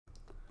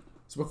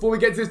So before we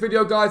get to this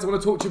video, guys, I want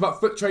to talk to you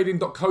about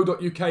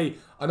foottrading.co.uk.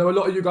 I know a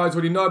lot of you guys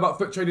already know about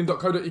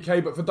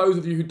foottrading.co.uk, but for those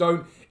of you who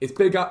don't, it's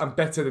bigger and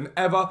better than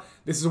ever.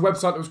 This is a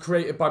website that was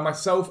created by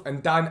myself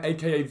and Dan,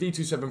 aka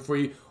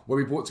V273, where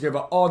we brought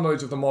together our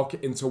knowledge of the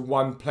market into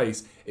one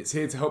place. It's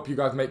here to help you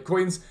guys make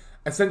coins.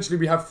 Essentially,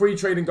 we have free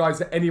trading guides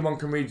that anyone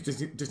can read. You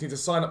just need to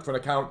sign up for an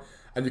account,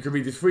 and you can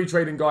read these free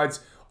trading guides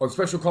on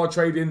special card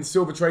trading,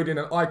 silver trading,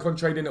 and icon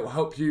trading. It will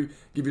help you,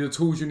 give you the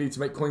tools you need to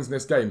make coins in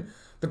this game.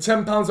 For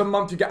 £10 a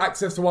month, you get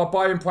access to our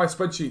buy and price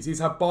spreadsheets. These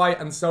have buy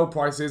and sell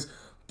prices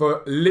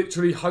for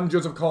literally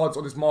hundreds of cards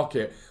on this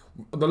market.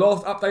 The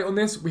last update on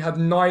this, we had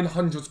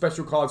 900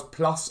 special cards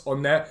plus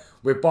on there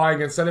with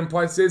buying and selling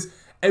prices.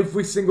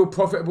 Every single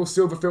profitable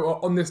silver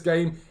filter on this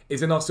game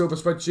is in our silver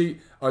spreadsheet.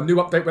 A new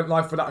update went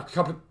live for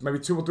that maybe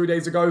 2 or 3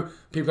 days ago.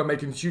 People are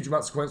making huge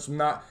amounts of coins from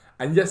that.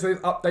 And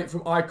yesterday's update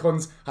from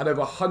icons had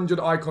over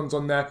 100 icons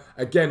on there.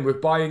 Again, with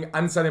buying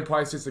and selling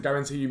prices to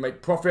guarantee you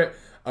make profit.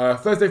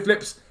 Thursday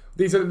flips.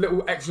 These are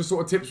little extra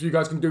sort of tips you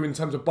guys can do in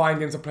terms of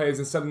buying into players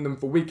and selling them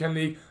for weekend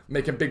league,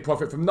 making big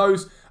profit from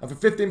those. And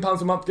for £15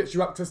 a month, gets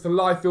you access to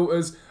live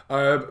filters.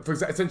 For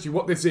essentially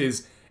what this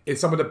is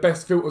some of the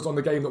best filters on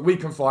the game that we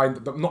can find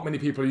that not many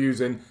people are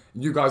using.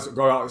 You guys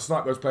go out and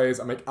snipe those players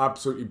and make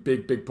absolutely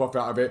big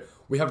profit out of it.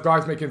 We have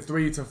guys making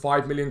 3 to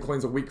 5 million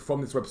coins a week from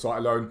this website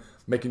alone,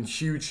 making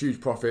huge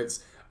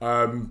profits.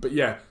 But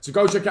yeah, so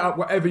go check it out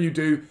whatever you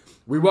do.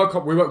 We work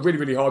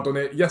really hard on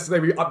it. Yesterday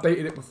we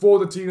updated it before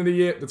the team of the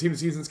year, the team of the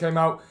seasons came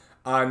out,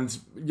 and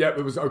yeah,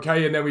 it was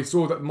okay. And then we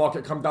saw that the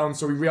market come down,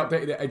 so we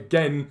re-updated it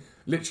again,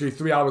 literally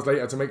 3 hours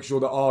later, to make sure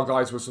that our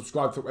guys who are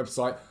subscribed to the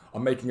website are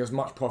making as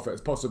much profit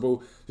as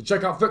possible. So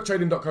check out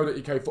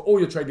foottrading.co.uk for all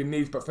your trading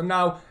needs. But for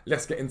now,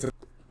 let's get into.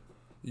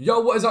 Yo,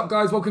 what is up,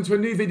 guys? Welcome to a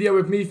new video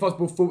with me,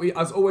 Fuzzball40.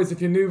 As always,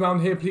 if you're new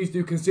around here, please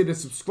do consider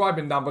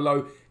subscribing down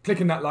below,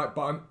 clicking that like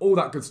button, all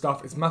that good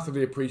stuff. It's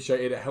massively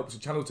appreciated. It helps the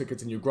channel to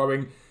continue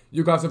growing.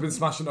 You guys have been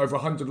smashing over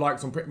 100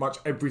 likes on pretty much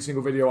every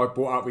single video I've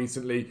brought out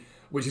recently,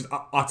 which is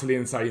utterly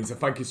insane. So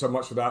thank you so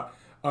much for that.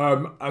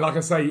 And like I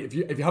say, if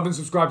you haven't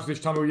subscribed to this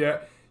channel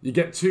yet, you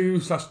get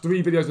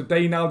 2/3 videos a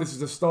day now. This is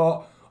the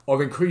start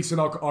of increasing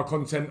our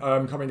content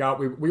coming out.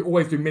 We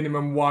always do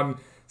minimum 1/2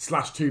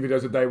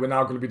 videos a day. We're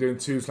now going to be doing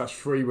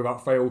 2/3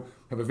 without fail. We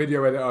have a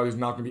video editor who's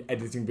now going to be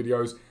editing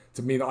videos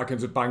to mean that I can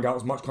just bang out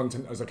as much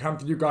content as I can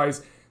for you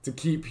guys to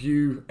keep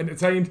you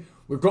entertained.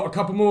 We've got a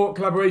couple more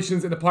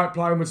collaborations in the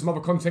pipeline with some other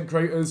content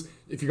creators.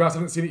 If you guys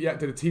haven't seen it yet,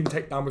 did a team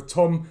takedown with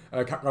Tom,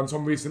 Captain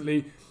Tom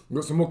recently. We've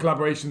got some more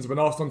collaborations. I've been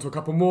asked on to a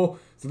couple more.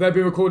 So they'll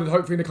be recorded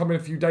hopefully in the coming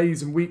few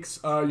days and weeks.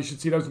 You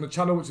should see those on the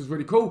channel, which is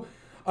really cool.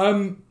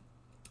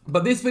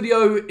 But this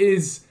video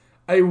is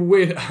a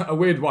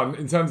weird one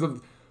in terms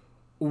of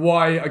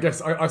why, I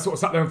guess, I sort of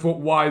sat there and thought,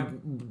 why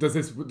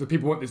do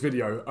people want this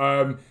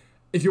video?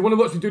 If you want to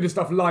watch me do this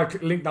stuff live,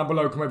 click the link down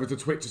below, come over to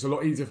Twitch. It's a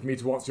lot easier for me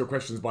to answer your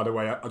questions, by the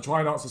way. I try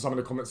and answer some in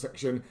the comment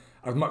section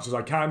as much as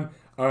I can,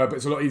 but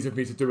it's a lot easier for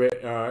me to do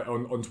it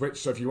on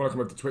Twitch. So if you want to come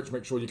over to Twitch,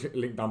 make sure you click the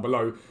link down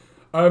below.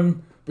 But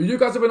you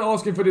guys have been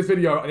asking for this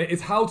video, and it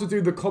is how to do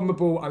the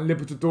Copa and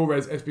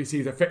Libertadores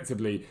SBCs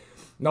effectively.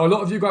 Now, a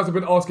lot of you guys have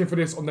been asking for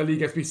this on the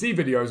League SBC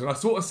videos, and I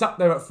sort of sat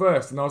there at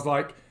first, and I was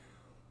like,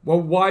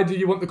 well, why do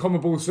you want the Copa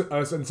and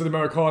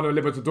Sudamericana,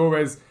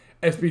 Libertadores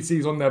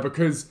SBCs on there?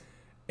 Because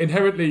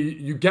inherently,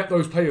 you get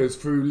those players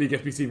through League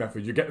SBC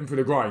method. You get them through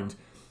the grind.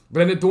 But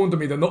then it dawned on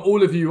me that not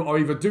all of you are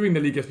either doing the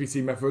League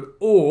SBC method,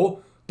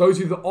 or those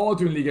of you that are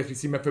doing League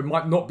SBC method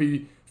might not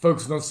be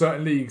focusing on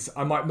certain leagues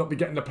and might not be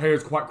getting the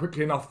players quite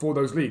quickly enough for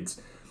those leagues.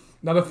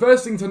 Now, the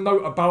first thing to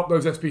note about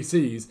those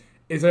SBCs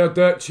is they are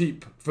dirt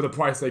cheap for the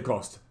price they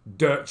cost.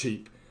 Dirt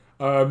cheap.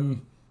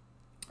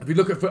 If you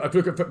look at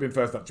Footbin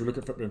first, actually, look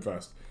at Footbin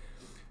first.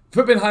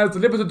 Footbin has the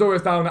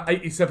Libertadores down at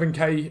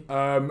 87k,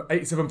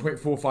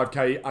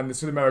 87.45k, and the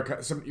Sudamerica at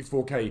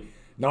 74k.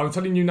 Now, I'm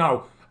telling you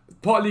now,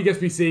 part of League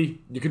SBC,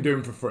 you can do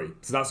them for free.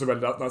 So that's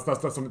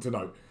something to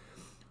note.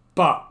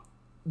 But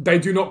they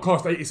do not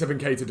cost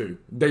 87k to do.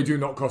 They do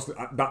not cost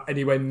that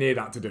anywhere near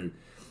that to do.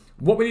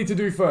 What we need to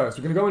do first,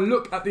 we're going to go and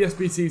look at the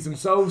SBCs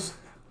themselves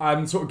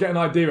and sort of get an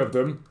idea of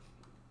them.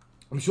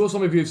 I'm sure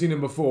some of you have seen them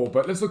before,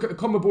 but let's look at the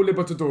Copa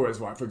Libertadores,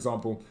 right, for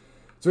example.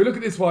 So we look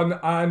at this one,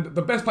 and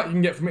the best pack you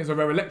can get from it is a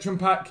rare Electrum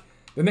pack.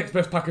 The next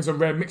best pack is a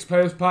rare Mixed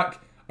Players pack,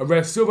 a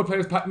rare Silver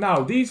Players pack.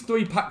 Now, these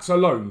 3 packs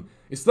alone,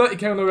 it's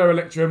 30k on the rare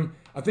Electrum,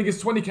 I think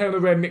it's 20k on the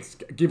rare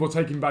Mixed, give or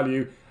take in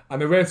value,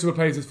 and the rare Silver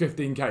Players is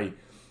 15k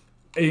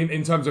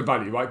in terms of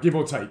value, right, give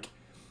or take.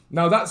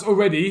 Now, that's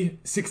already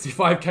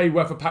 65k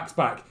worth of packs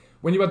back.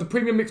 When you have the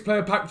Premium Mixed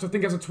Player pack, which I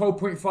think has a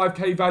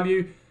 12.5k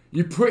value,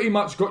 you pretty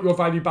much got your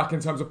value back in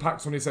terms of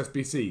packs on this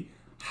SBC.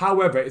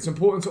 However, it's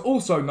important to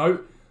also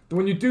note that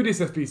when you do this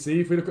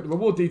SBC, if we look at the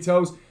reward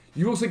details,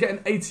 you also get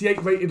an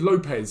 88 rated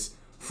Lopez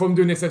from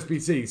doing this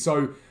SBC.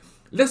 So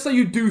let's say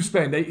you do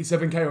spend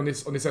 87k on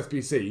this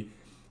SBC.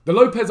 The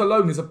Lopez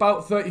alone is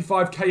about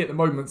 35k at the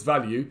moment's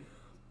value,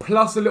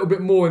 plus a little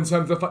bit more in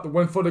terms of the fact that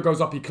when fodder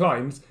goes up, he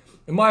climbs.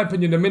 in my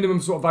opinion, the minimum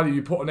sort of value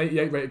you put on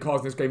 88 rated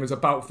cards in this game is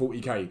about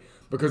 40k.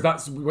 Because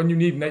that's when you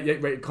need an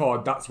 88 rated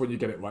card, that's when you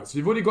get it right. So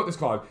you've already got this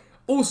card.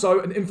 Also,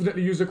 an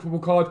infinitely usable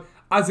card,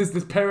 as is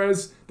this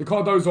Perez. The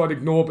Cardozo I'd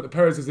ignore, but the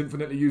Perez is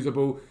infinitely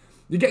usable.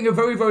 You're getting a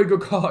very, very good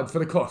card for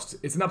the cost.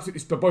 It's an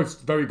absolutely, they're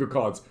both very good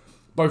cards.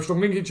 Both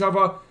strong link each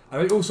other,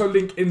 and they also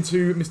link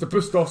into Mr.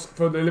 Bustos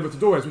for the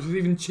Libertadores, which is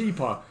even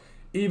cheaper.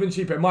 Even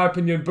cheaper. In my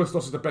opinion,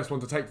 Bustos is the best one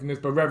to take from this.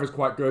 Barrera's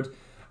quite good.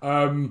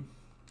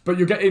 But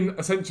you're getting,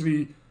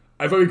 essentially,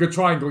 a very good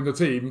triangle in your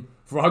team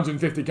for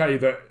 150k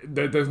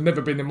that there's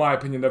never been, in my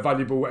opinion, a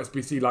valuable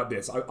SBC like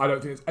this. I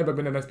don't think there's ever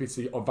been an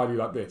SBC of value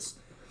like this.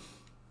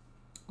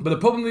 But the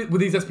problem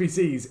with these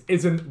SBCs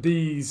isn't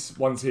these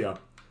ones here.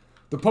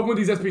 The problem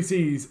with these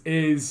SBCs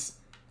is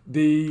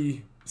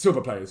the silver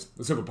players,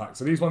 the silver packs.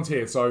 So these ones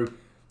here. So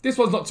this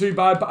one's not too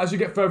bad, but as you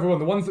get further on,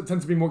 the ones that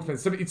tend to be more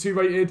expensive, 72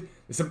 rated,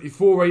 the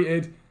 74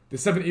 rated, the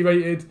 70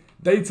 rated,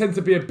 they tend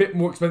to be a bit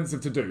more expensive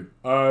to do.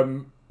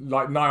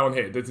 Like nigh on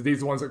here. These are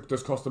the ones that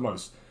just cost the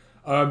most.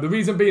 The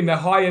reason being they're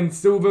high-end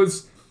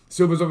silvers.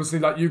 Silvers, obviously,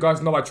 like you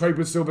guys know, I trade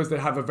with silvers. They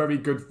have a very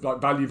good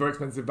value, very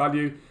expensive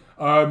value.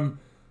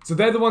 So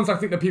they're the ones I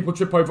think that people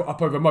trip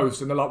up over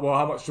most, and they're like, well,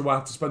 how much do I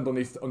have to spend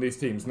on these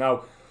teams?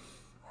 Now,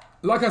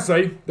 like I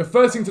say, the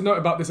first thing to note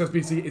about this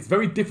SBC, it's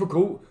very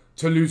difficult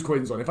to lose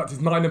coins on. In fact,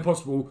 it's nigh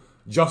impossible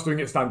just doing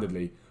it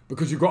standardly,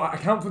 because you've got to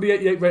account for the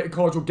 88 rated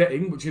cards you're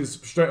getting, which is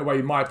straight away,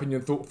 in my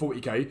opinion,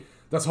 40k.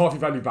 That's half your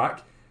value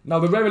back. Now,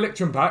 the rare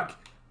Electrum pack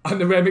and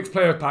the rare mixed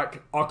player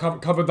pack are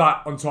cover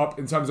that on top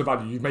in terms of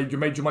value. You made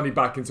your money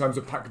back in terms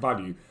of pack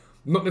value.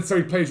 Not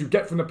necessarily players you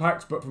get from the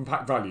packs, but from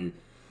pack value.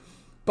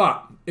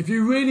 But if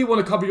you really want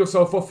to cover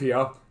yourself off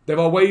here, there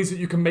are ways that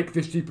you can make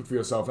this cheaper for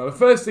yourself. Now, the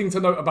first thing to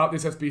note about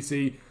this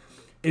SBC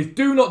is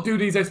do not do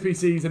these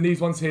SBCs and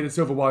these ones here, the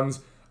silver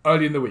ones,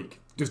 early in the week.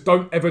 Just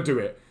don't ever do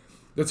it.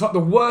 The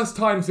worst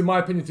times, in my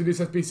opinion, to do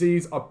these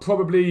SBCs are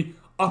probably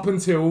up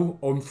until,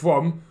 or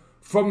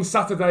from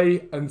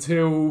Saturday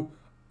until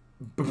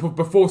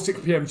before 6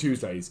 PM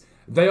Tuesdays.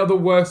 They are the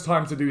worst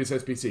times to do these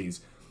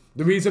SBCs.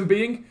 The reason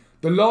being,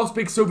 the last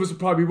big silver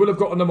supply we would have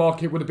got on the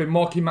market would have been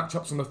marquee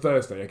matchups on the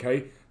Thursday,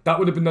 okay? That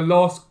would have been the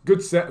last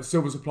good set of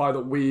silver supply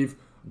that we've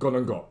gone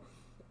and got.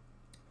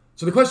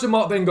 So the question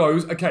mark then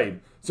goes, okay,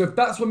 so if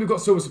that's when we've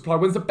got silver supply,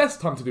 when's the best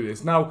time to do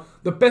this? Now,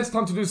 the best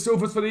time to do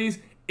silvers for these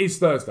is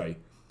Thursday.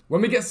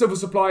 When we get silver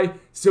supply,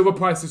 silver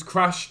prices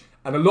crash,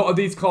 and a lot of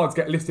these cards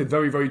get listed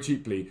very, very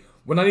cheaply.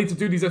 When I need to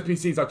do these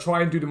SBCs, I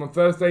try and do them on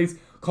Thursdays.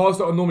 Cards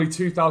that are normally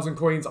 2,000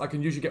 coins, I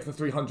can usually get for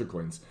 300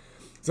 coins.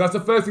 So that's the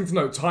first thing to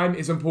note. Time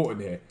is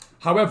important here.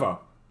 However,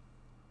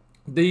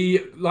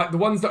 the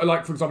ones that are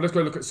like, for example, let's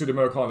go look at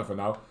Sudamericana for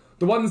now.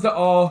 The ones that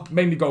are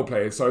mainly gold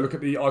players. So look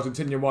at the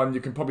Argentinian one. You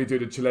can probably do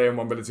the Chilean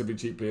one relatively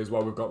cheaply as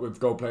well. We've got with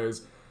gold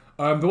players.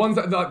 The ones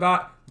that are like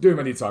that, do them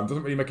anytime.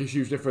 Doesn't really make a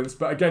huge difference.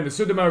 But again, the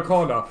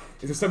Sudamericana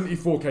is a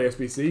 74k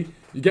SBC.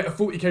 You get a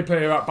 40k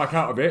player back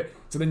out of it.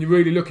 So then you're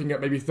really looking at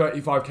maybe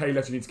 35k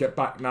left you need to get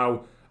back.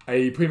 Now,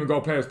 a premium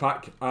gold players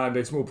pack and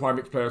a small prime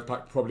mixed players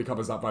pack probably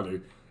covers that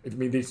value. If I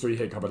mean these three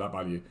here cover that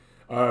value.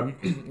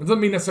 It doesn't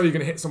mean necessarily you're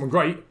going to hit someone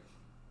great.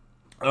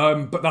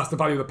 But that's the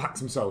value of the packs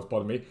themselves,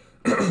 pardon me.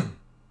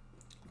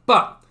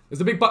 But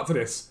there's a big but to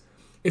this.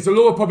 It's a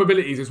law of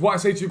probabilities. It's what I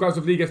say to you guys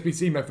with League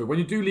SBC method. When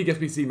you do League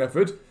SBC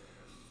method,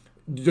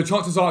 the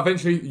chances are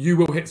eventually you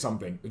will hit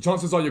something. The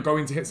chances are you're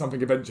going to hit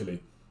something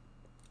eventually.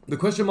 The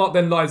question mark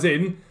then lies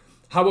in,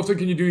 how often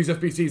can you do these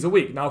SBCs a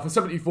week? Now for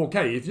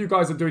 74k, if you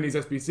guys are doing these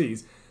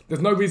SBCs,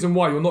 there's no reason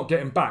why you're not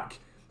getting back,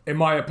 in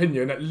my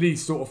opinion, at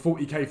least sort of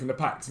 40k from the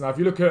packs. Now if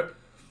you look at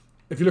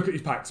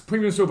these packs,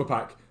 premium silver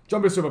pack,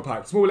 jumbo silver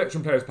pack, small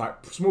electrum players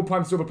pack, small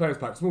prime silver players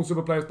pack, small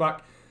silver players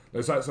pack, no,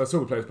 so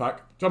silver players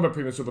pack, jumbo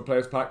premium silver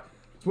players pack,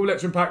 small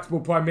electrum pack, small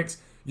prime mix,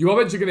 you are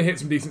eventually going to hit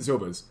some decent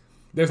silvers.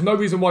 There's no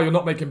reason why you're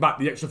not making back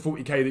the extra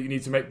 40k that you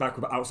need to make back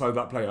outside of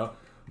that player.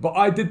 But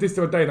I did this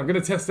the other day and I'm going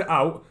to test it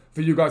out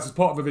for you guys as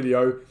part of the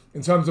video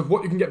in terms of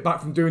what you can get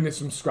back from doing this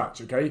from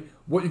scratch, okay?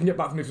 What you can get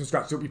back from this from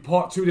scratch. So it'll be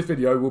part 2 of this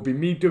video will be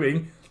me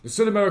doing the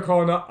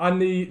Sudamericana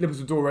and the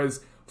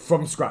Libertadores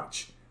from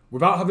scratch.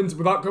 Without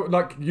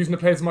like using the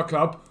players in my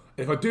club.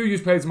 If I do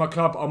use players in my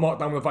club, I'll mark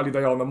down the value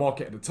they are on the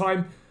market at the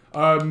time.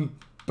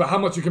 But how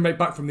much you can make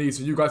back from these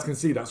so you guys can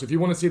see that. So if you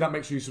want to see that,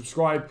 make sure you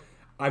subscribe.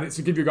 And it's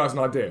to give you guys an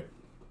idea.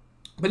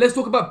 But let's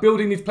talk about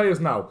building these players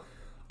now.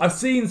 I've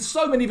seen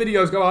so many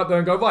videos go out there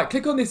and go, right,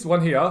 click on this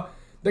one here,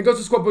 then go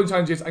to squad building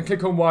challenges and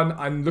click on one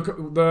and look at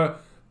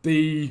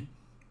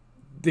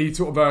the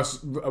sort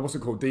of, what's it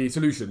called, the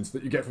solutions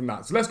that you get from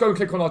that. So let's go and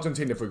click on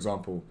Argentina, for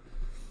example.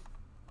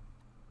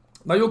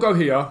 Now you'll go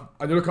here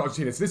and you'll look at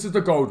Argentina. So this is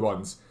the gold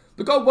ones.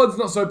 The gold one's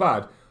not so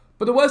bad.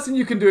 But the worst thing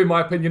you can do, in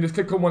my opinion, is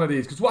click on one of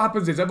these. Because what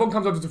happens is everyone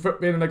comes over to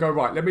FootBin and they go,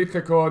 right, let me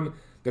click on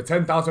the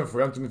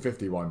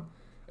 10,350 one.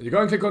 And you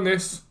go and click on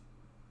this.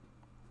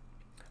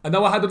 And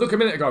now I had to look a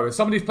minute ago, and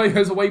some of these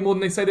players are way more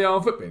than they say they are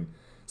on FootBin.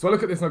 So I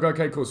look at this and I go,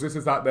 okay, cool. So this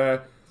is that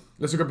there.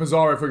 Let's look at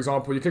Pizarro, for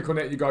example. You click on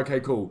it and you go, okay,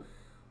 cool.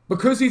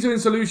 Because these are in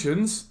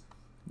solutions,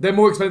 they're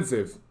more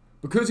expensive.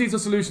 Because these are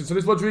solutions. So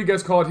this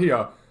Rodriguez card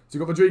here. So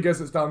you've got Rodriguez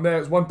that's down there.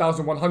 It's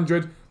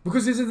 1,100.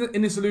 Because this isn't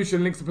in this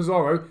solution links to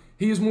Pizarro,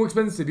 he is more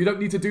expensive. You don't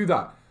need to do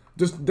that.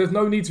 There's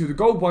no need to. The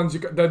gold ones,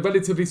 they're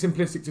relatively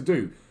simplistic to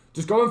do.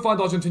 Just go and find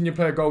Argentinian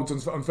player golds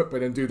on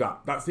Footbin and do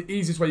that. That's the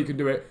easiest way you can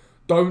do it.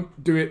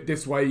 Don't do it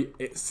this way.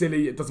 It's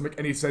silly. It doesn't make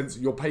any sense.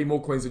 You'll pay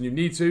more coins than you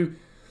need to.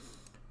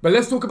 But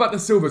let's talk about the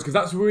silvers, because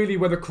that's really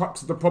where the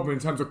crux of the problem in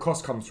terms of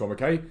cost comes from,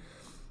 okay?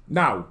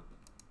 Now,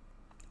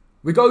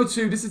 we go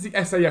to, this is the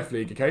SAF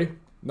League, okay?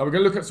 Now we're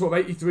going to look at sort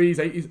of 83s,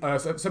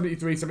 73s,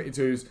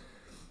 72s.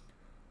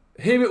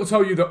 Here it will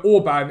tell you that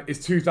Orban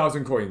is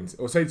 2,000 coins. It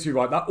will say to you,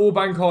 right, that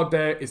Orban card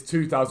there is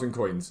 2,000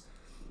 coins.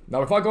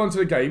 Now if I go into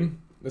the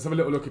game, let's have a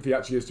little look if he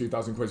actually is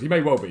 2,000 coins. He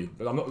may well be,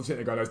 but I'm not sitting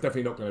there going, no, it's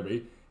definitely not going to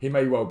be. He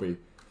may well be.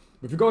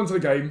 But if we go into the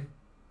game,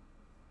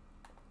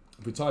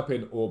 if we type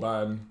in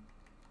Orban,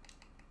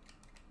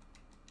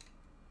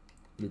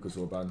 Lucas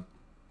Orban.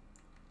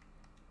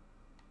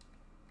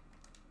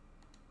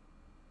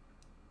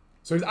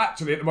 So he's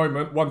actually, at the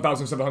moment,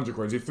 1,700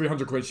 coins. He's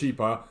 300 coins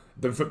cheaper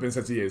than Footbin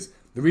says he is.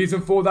 The reason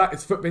for that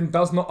is Footbin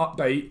does not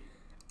update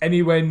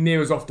anywhere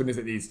near as often as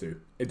it needs to.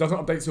 It doesn't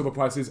update silver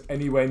prices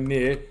anywhere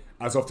near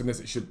as often as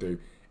it should do.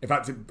 In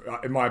fact,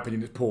 in my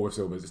opinion, it's poor with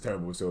silvers. It's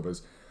terrible with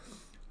silvers.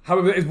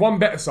 However, there is one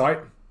better site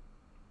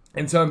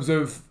in terms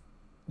of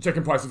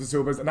checking prices for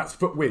silvers, and that's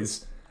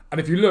FootWiz.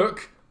 And if you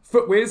look,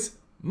 FootWiz,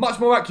 much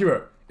more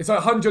accurate. It's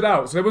like 100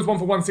 out. So there was one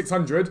for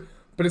 1,600,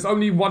 but it's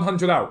only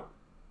 100 out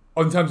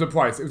in terms of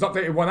price. It was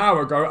updated 1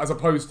 hour ago as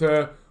opposed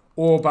to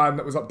Orban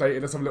that was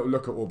updated. Let's have a little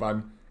look at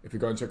Orban. If you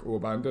go and check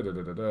Orban,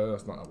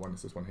 that's not that one,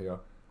 it's this one here.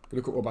 If you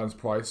look at Orban's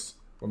price,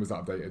 when was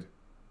that updated?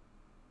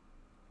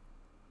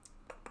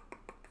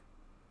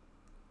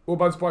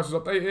 Orban's price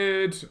was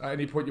updated. At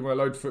any point you want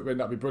to load Footbin,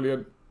 that'd be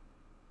brilliant.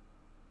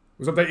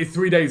 It was updated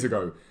 3 days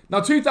ago.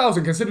 Now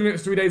 2,000, considering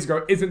it's 3 days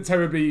ago, isn't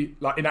terribly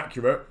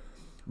inaccurate,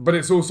 but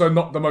it's also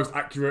not the most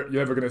accurate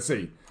you're ever going to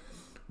see.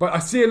 But I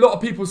see a lot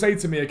of people say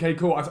to me, okay,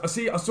 cool. I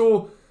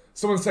saw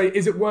someone say,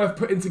 is it worth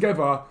putting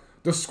together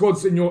the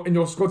squads in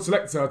your squad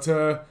selector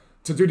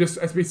to do this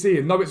SBC?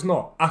 And no, it's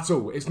not at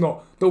all. It's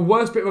not. The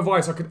worst bit of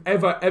advice I could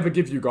ever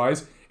give you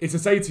guys is to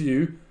say to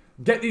you,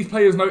 get these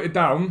players noted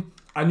down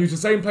and use the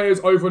same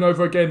players over and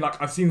over again.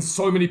 Like I've seen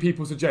so many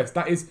people suggest.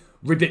 That is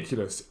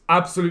ridiculous.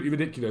 Absolutely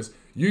ridiculous.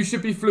 You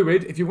should be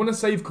fluid. If you want to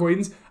save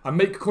coins and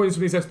make coins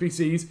from these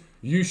SBCs,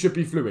 you should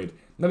be fluid.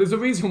 Now, there's a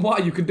reason why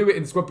you can do it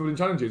in squad building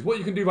challenges. What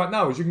you can do right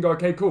now is you can go,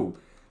 okay, cool.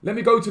 Let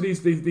me go to these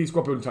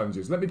squad building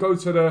challenges. Let me go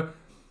to the,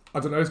 I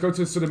don't know, let's go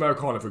to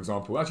Sudamericana, for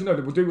example. Actually, no,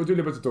 we'll do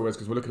Libertadores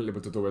because we're looking at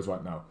Libertadores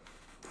right now.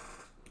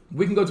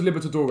 We can go to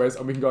Libertadores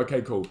and we can go,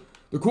 okay, cool.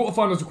 The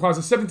quarterfinals requires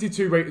a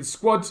 72 rated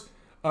squad.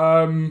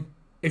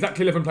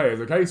 Exactly 11 players,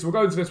 okay? So we'll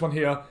go into this one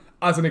here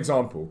as an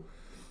example.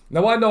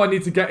 Now, I know I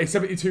need to get a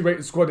 72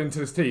 rated squad into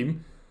this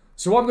team.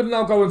 So I'm going to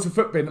now go into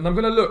Footbin and I'm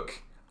going to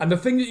look. And the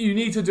thing that you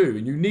need to do,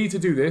 and you need to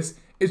do this,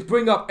 is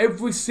bring up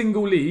every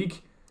single league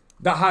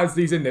that has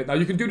these in it. Now,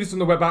 you can do this on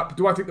the web app.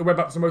 Do I think the web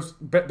app's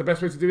the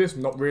best way to do this?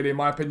 Not really, in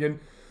my opinion.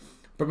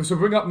 But we'll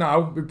bring up now,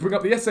 we bring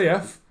up the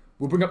SAF,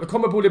 we'll bring up the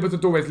Copa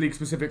Libertadores League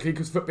specifically,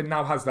 because Footbin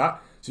now has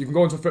that. So you can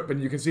go into Footbin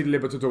and you can see the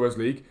Libertadores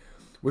League.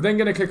 We're then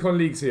going to click on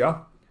leagues here,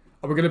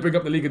 and we're going to bring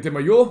up the Liga de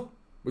Mayor,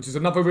 which is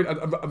another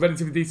a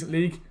relatively decent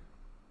league.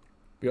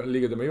 We got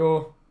Liga de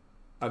Mayor.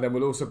 And then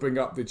we'll also bring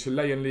up the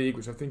Chilean League,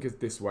 which I think is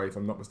this way, if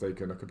I'm not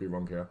mistaken. I could be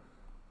wrong here.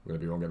 I'm going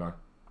to be wrong, aren't I?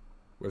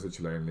 Where's the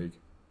Chilean League?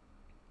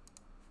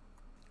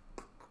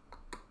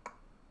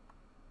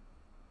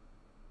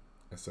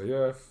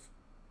 SAF.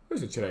 Where's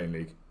the Chilean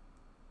League?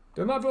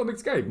 Did I not have it on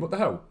this game? What the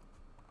hell?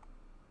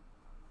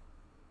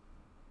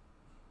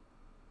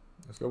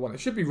 Let's go one.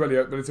 It should be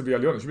relatively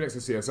early on. It should be next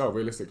to CSL,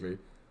 realistically.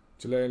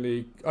 Chilean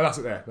League. Oh, that's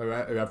it there. No,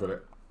 we have got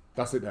it.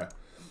 That's it there.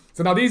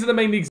 So now these are the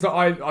main leagues that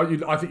I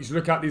think you should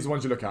look at. These are the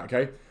ones you look at,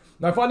 okay?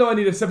 Now if I know I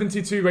need a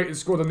 72 rated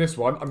squad on this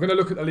one, I'm going to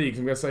look at the leagues.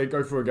 I'm going to say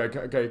go through and go,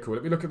 okay, cool.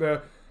 Let me look at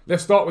the,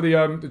 let's start with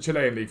the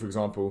Chilean League, for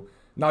example.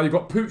 Now you've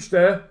got Pooch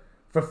there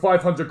for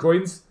 500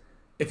 coins.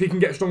 If he can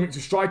get strong link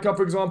to striker,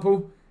 for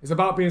example, it's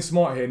about being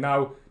smart here.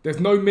 Now there's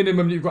no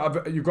minimum. You've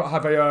got to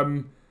have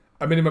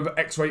a minimum of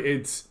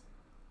X-rated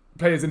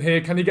players in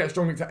here. Can he get a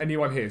strong link to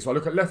anyone here? So I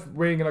look at left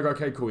wing and I go,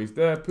 okay, cool. He's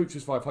there. Pooch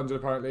is 500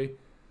 apparently.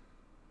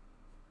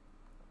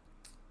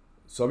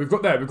 So we've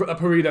got that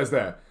Paredes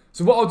there.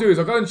 So what I'll do is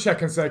I'll go and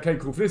check and say, okay,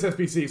 cool, for this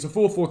SBC, it's a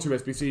 4-4-2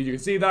 SBC, you can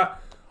see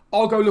that.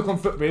 I'll go look on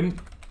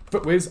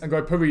FootWiz and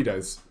go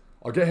Paredes.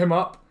 I'll get him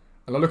up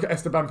and I'll look at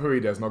Esteban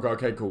Paredes and I'll go,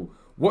 okay, cool.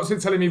 What's it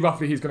telling me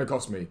roughly he's going to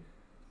cost me?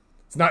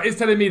 So now it's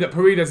telling me that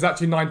Paredes is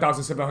actually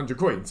 9,700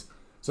 coins.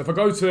 So if I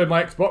go to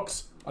my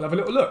Xbox, I'll have a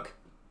little look.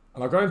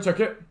 And I'll go and check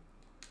it.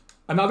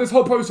 And now this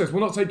whole process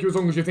will not take you as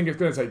long as you think it's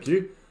going to take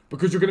you,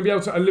 because you're going to be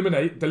able to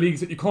eliminate the leagues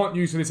that you can't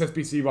use for this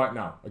SBC right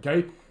now,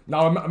 okay?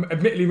 Now,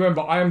 admittedly,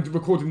 remember, I am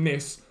recording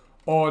this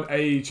on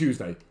a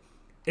Tuesday.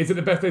 Is it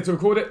the best day to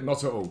record it?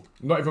 Not at all.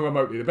 Not even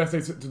remotely. The best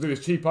day to do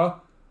is cheaper.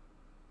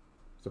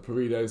 So,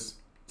 Paredes.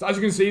 So, as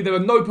you can see, there are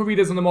no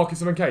Paredes on the market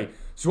 7k.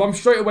 So, I'm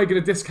straight away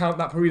going to discount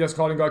that Paredes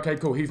card and go, okay,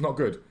 cool, he's not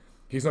good.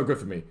 He's not good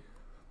for me.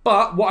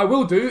 But, what I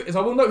will do is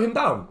I will note him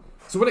down.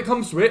 So when it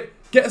comes to it,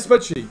 get a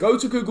spreadsheet. Go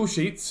to Google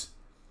Sheets.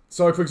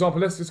 So for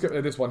example, let's just get rid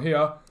of this one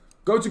here.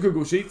 Go to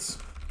Google Sheets.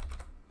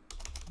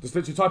 Just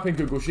literally type in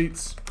Google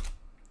Sheets.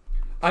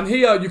 And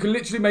here, you can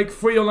literally make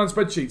 3 online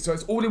spreadsheets. So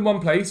it's all in one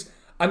place.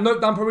 And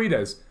note down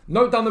Paredes.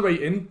 Note down the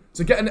rating.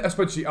 So get a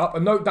spreadsheet up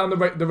and note down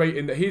the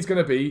rating that he's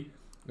going to be.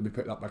 Let me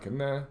put that back in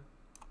there.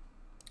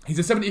 He's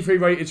a 73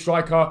 rated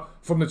striker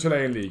from the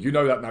Chilean league. You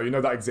know that now. You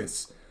know that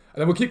exists.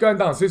 And then we'll keep going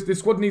down. So this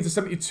squad needs a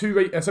 72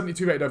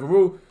 rated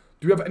overall.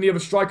 Do we have any other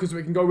strikers that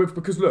we can go with?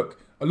 Because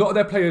look, a lot of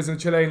their players in the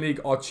Chilean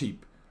league are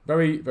cheap.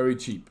 Very, very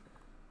cheap.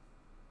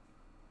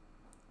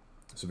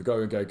 So we go,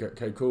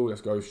 okay, cool.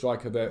 Let's go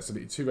striker there.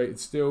 72 rated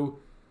still.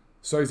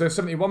 So is there a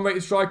 71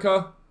 rated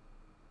striker?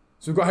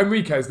 So we've got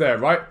Henriquez there,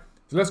 right?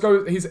 So let's go.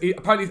 Apparently he's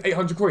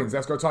 800 coins.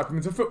 Let's go type him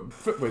into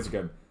FootW'S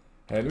again.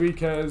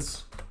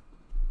 Henriquez.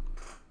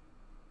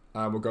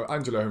 And we'll go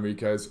Angelo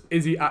Henriquez.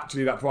 Is he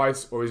actually that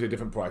price or is he a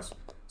different price?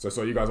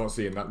 So you guys aren't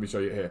seeing that. Let me show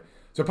you it here.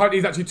 So apparently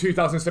he's actually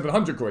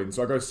 2,700 coins.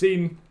 So I go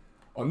scene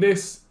on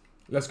this.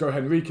 Let's go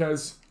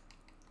Henriquez.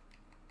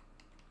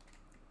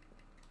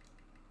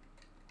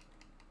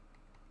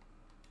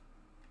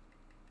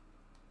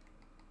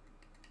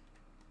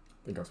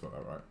 I think I spelled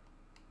that right.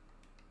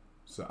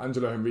 So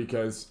Angelo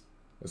Henriquez.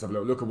 Let's have a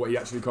little look at what he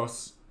actually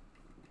costs.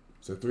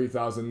 So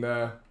 3,000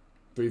 there.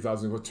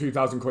 3,000 or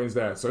 2,000 coins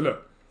there. So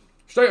look.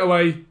 Straight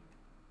away,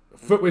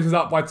 FootW'S is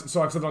up by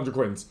 700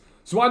 coins.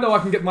 So I know I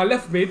can get my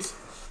left mid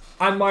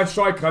and my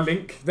striker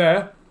link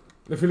there.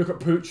 If you look at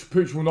Pooch,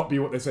 Pooch will not be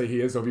what they say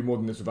he is. There'll be more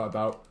than this without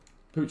doubt.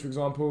 Pooch, for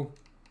example.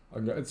 I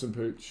can go Edson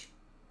Pooch.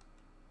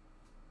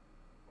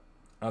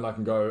 And I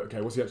can go,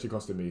 okay, what's he actually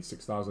costing me?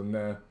 6,000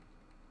 there.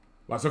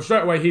 Right, so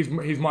straight away,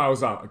 he's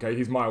miles out, okay?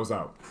 He's miles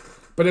out.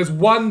 But there's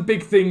one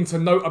big thing to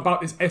note about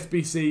this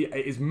SBC.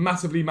 It is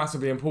massively,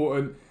 massively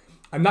important.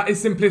 And that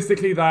is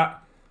simplistically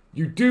that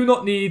you do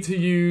not need to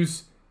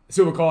use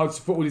silver cards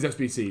for all these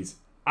SBCs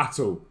at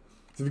all.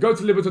 So if you go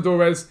to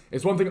Libertadores,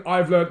 it's one thing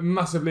I've learned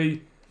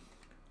massively.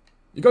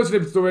 You go to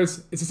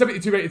Libertadores, it's a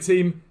 72 rated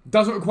team,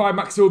 doesn't require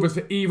max silvers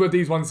for either of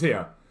these ones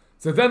here.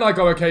 So then I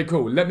go, okay,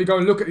 cool. Let me go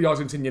and look at the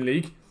Argentinian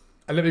league.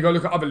 And let me go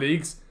look at other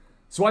leagues.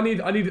 So I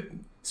need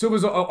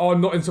silvers are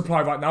not in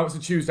supply right now. It's a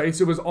Tuesday.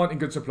 Silvers aren't in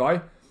good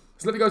supply.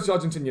 So let me go to the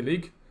Argentinian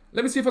league.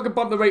 Let me see if I can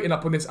bump the rating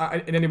up on this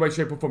in any way,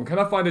 shape or form. Can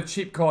I find a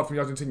cheap card from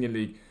the Argentinian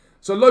league?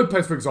 So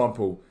Lopez, for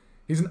example.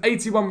 He's an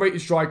 81 rated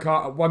striker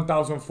at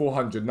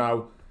 1,400.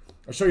 Now,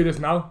 I'll show you this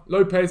now.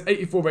 Lopez,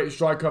 84 rated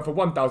striker for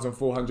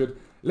 1,400.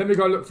 Let me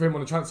go look for him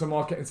on the transfer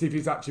market and see if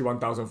he's actually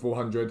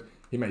 1,400.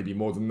 He may be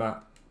more than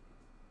that.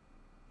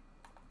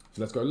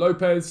 So let's go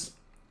Lopez.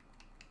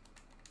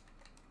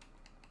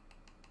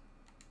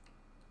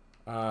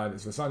 And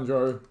it's for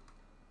Sandro.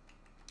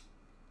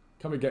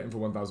 Can we get him for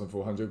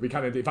 1,400? We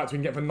can indeed. In fact, we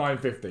can get for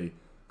 950.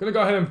 Gonna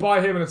go ahead and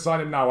buy him and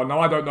sign him now. And now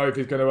I don't know if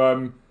he's gonna I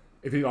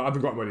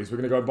haven't got money, so we're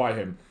gonna go and buy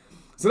him.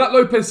 So that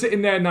Lopez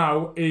sitting there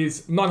now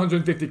is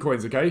 950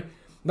 coins, okay?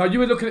 Now you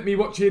were looking at me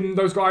watching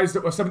those guys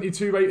that were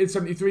 72 rated,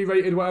 73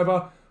 rated,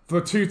 whatever, for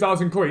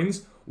 2,000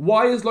 coins.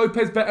 Why is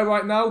Lopez better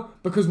right now?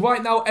 Because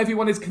right now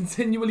everyone is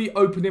continually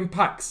opening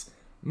packs.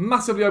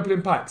 Massively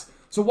opening packs.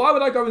 So why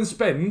would I go and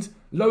spend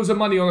loads of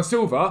money on a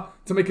silver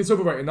to make a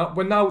silver rating up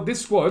when now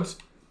this squad,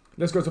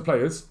 let's go to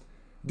players,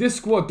 this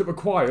squad that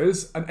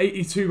requires an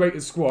 82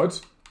 rated squad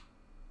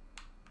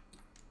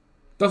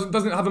doesn't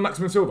have a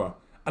maximum silver.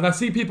 And I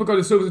see people go,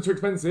 the silvers are too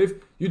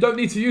expensive. You don't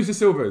need to use the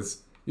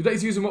silvers. You don't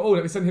need to use them at all.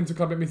 Let me send him to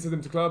club, let me send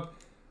him to club.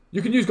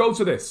 You can use gold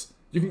for this.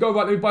 You can go,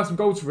 right, let me buy some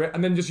gold for it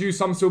and then just use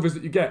some silvers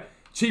that you get.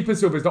 Cheaper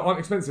silvers that aren't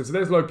expensive. So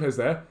there's Lopez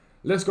there.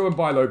 Let's go and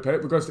buy Lopez.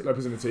 We'll go stick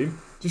Lopez in the team.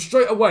 Just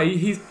straight away,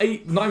 he's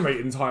 9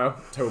 ratings higher.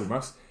 Terrible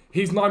maths.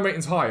 He's 9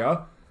 ratings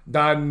higher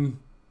than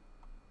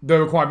the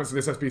requirements of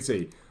this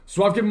SBC.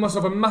 So I've given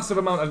myself a massive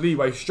amount of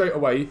leeway straight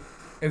away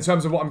in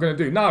terms of what I'm going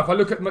to do. Now, if I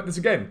look at this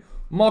again,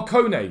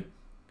 Marcone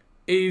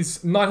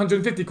is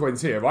 950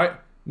 coins here, right?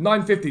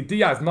 950.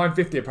 Diaz,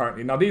 950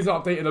 apparently. Now, these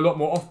are updated a lot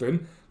more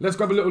often. Let's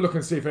grab a little look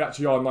and see if they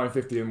actually are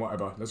 950 and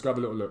whatever. Let's grab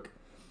a little look.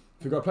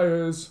 If we go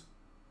players,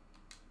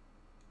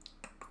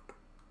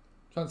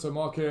 transfer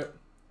market,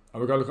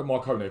 and we'll go look at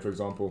Marcone, for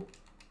example.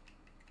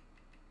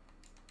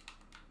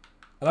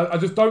 And I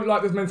just don't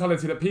like this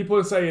mentality that people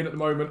are saying at the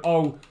moment,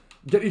 oh,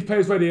 get these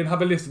players ready and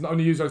have a list and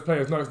only use those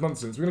players. No, it's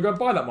nonsense. We're going to go and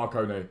buy that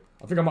Marcone.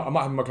 I think I might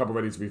have him in my club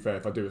already, to be fair.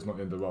 If I do, it's not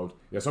the end of the world.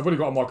 Yeah, so I've already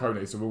got a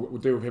Marcone, so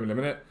we'll deal with him in a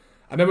minute.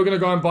 And then we're going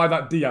to go and buy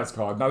that Diaz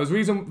card. Now, there's a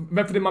reason,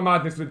 method in my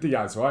madness for the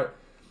Diaz, right?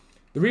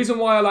 The reason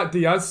why I like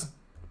Diaz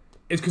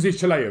is because he's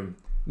Chilean.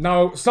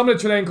 Now, some of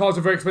the Chilean cards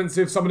are very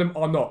expensive, some of them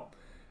are not.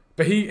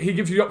 But he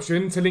gives you the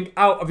option to link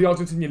out of the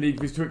Argentinian league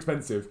if it's too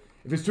expensive.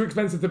 If it's too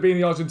expensive to be in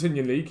the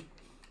Argentinian league,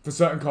 for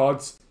certain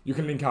cards, you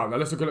can link out. Now,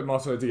 let's look at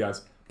Marcelo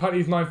Diaz.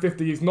 Apparently, he's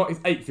 950, he's not, he's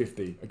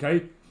 850,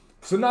 okay?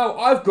 So now,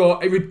 I've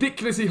got a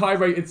ridiculously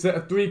high-rated set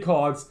of 3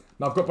 cards.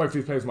 Now, I've got both of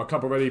these players in my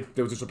club already.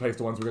 They'll just replace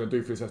the ones we're going to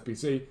do for this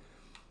SBC.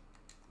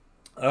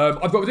 I've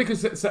got a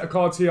ridiculous set of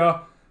cards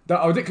here that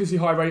are ridiculously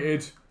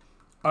high-rated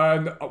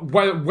and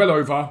well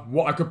over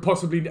what I could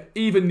possibly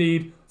even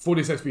need for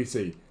this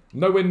SBC.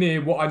 nowhere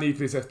near what I need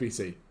for this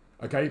SBC.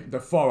 Okay, they're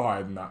far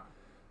higher than that.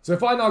 So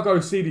if I now go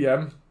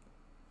CDM, and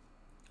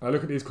I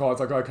look at these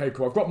cards, I go, okay,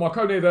 cool. I've got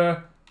Marconi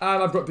there,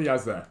 and I've got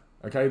Diaz there.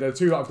 Okay, there are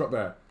two that I've got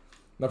there.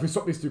 Now, if we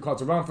swap these two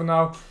cards around for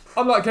now,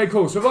 I'm like, okay,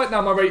 cool. So right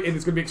now, my rating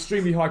is going to be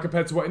extremely high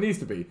compared to what it needs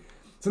to be.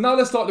 So now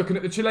let's start looking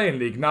at the Chilean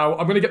League. Now,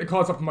 I'm going to get the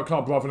cards up in my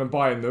club rather than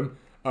buying them.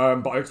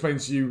 But I'll explain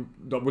to you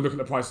that we'll look at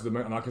the price of them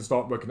and I can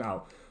start working it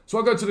out. So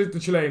I go to the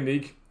Chilean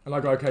League, and I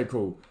go, okay,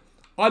 cool.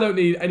 I don't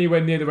need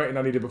anywhere near the rating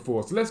I needed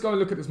before. So let's go and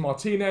look at this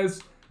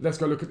Martinez. Let's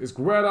go look at this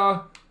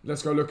Guerra.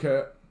 Let's go look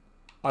at,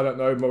 I don't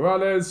know,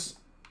 Morales.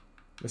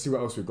 Let's see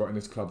what else we've got in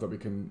this club that we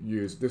can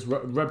use. This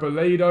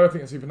Rebelado, I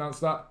think that's how you pronounce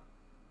that.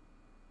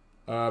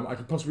 I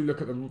could possibly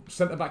look at the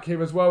centre-back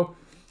here as well.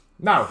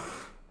 Now,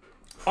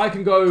 I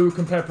can go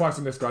compare price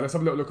on this guy. Let's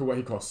have a little look at what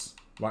he costs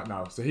right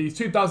now. So he's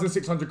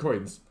 2,600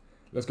 coins.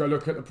 Let's go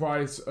look at the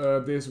price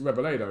of this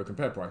Rebelado,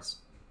 compare price.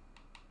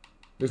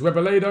 This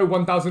Rebelado,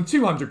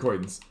 1,200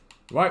 coins.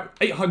 Right?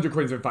 800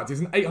 coins, in fact.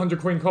 It's an 800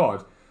 coin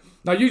card.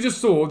 Now, you just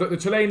saw that the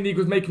Chilean League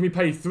was making me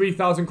pay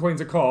 3,000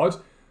 coins a card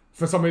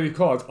for some of these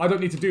cards. I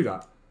don't need to do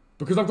that.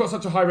 Because I've got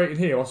such a high rating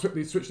here, I'll switch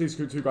these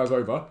two guys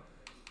over.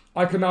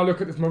 I can now look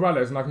at this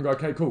Morales and I can go,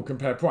 okay, cool,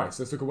 compare price.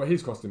 Let's look at what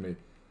he's costing me.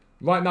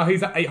 Right now,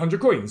 he's at 800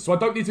 coins. So I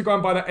don't need to go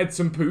and buy that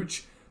Edson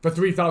Pooch for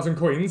 3,000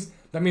 coins.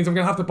 That means I'm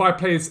going to have to buy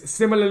players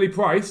similarly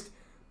priced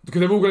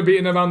because they're all going to be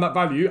in around that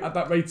value at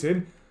that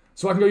rating.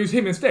 So I can go use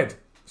him instead.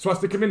 So I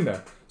stick him in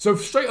there. So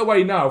straight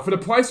away now, for the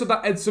price of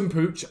that Edson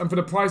Pooch and for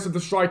the price of the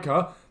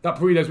striker, that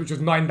Paredes, which was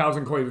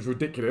 9,000 coins, which was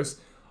ridiculous,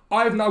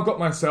 I've now got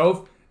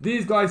myself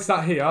these guys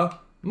sat here,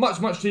 much,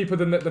 much cheaper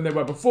than they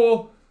were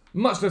before,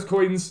 much less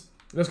coins.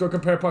 Let's go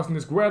compare price on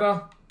this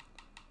Guerra.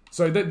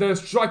 So the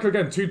striker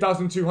again,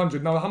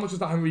 2,200. Now, how much is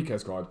that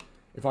Henriquez card?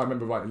 If I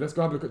remember rightly. Let's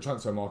go have a look at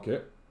transfer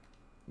market.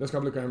 Let's go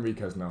have a look at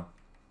Henriquez now.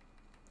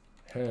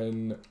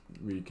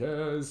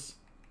 Henriquez.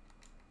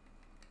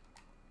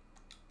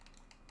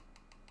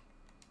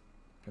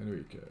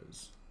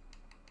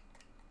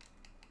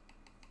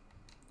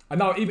 And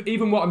now,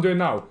 even what I'm doing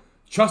now,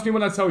 trust me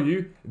when I tell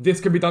you,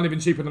 this can be done even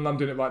cheaper than I'm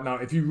doing it right now.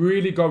 If you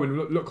really go and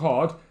look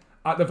hard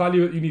at the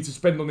value that you need to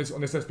spend on this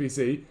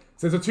SBC.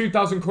 So there's a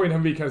 2,000 coin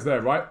Henriquez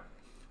there, right?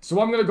 So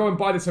I'm going to go and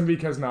buy this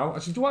Henriquez now.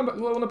 Actually, do I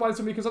want to buy this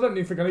Henriquez? I don't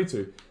even think I need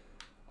to.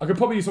 I could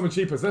probably use someone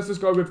cheaper. So let's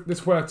just go with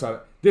this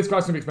Huerta. This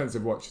guy's going to be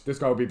expensive, watch. This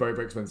guy will be very,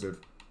 very expensive.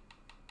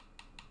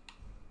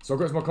 So I've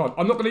got my card.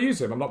 I'm not going to use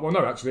him. I'm like, well,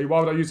 no, actually. Why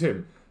would I use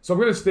him? So I'm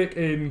going to stick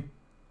in...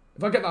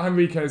 If I get that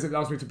Henriquez, it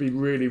allows me to be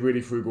really, really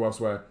frugal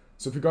elsewhere.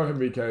 So if we go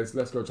Henriquez,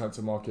 let's go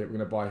transfer market. We're going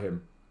to buy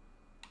him.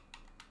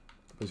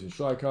 Position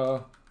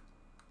striker.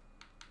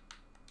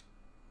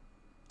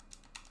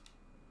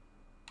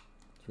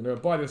 So I'm going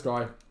to buy this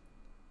guy.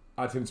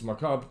 Add him to my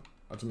club.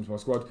 Add him to my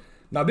squad.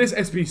 Now this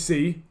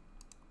SBC,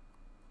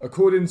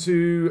 according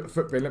to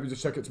Footbin, let me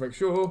just check it to make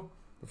sure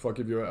before I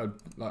give you a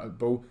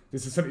ball.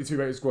 This is 72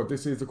 rated squad.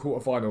 This is the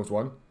quarterfinals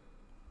one.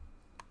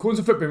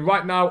 According to Footbin,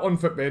 right now on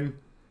Footbin,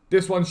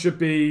 this one should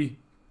be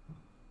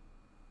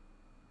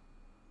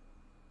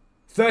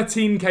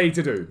 13k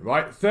to do,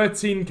 right?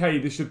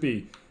 13k this should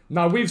be.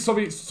 Now we've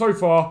so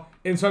far,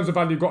 in terms of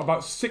value, got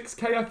about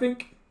 6k, I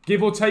think,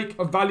 give or take,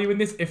 of value in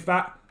this, if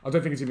that. I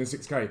don't think it's even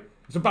 6k.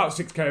 It's about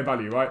 6k of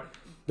value, right?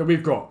 That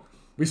we've got.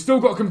 We've still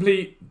got to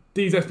complete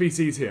these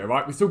SBCs here,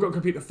 right? We've still got to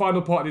complete the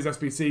final part of these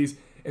SBCs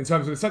in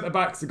terms of the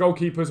centre-backs, the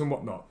goalkeepers and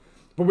whatnot.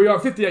 But we are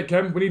at 58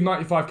 chem. We need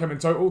 95 chem in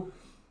total.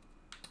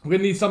 We're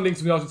going to need some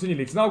links from the Argentinian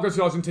League. So now I'll go to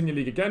the Argentinian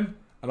League again.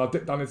 And I'll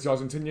dip down into the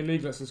Argentinian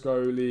League. Let's just go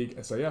League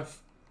SAF.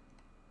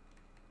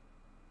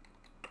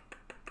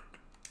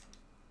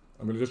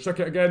 I'm going to just check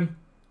it again.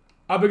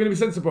 And we're going to be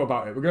sensible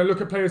about it. We're going to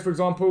look at players, for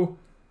example.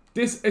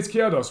 This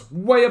Izquierdos,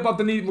 way above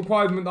the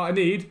requirement that I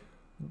need.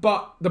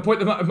 But the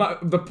point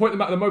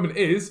at the moment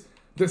is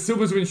that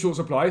silvers are in short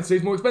supply, so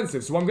he's more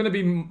expensive. So I'm going to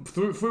be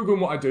frugal in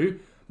what I do,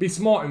 be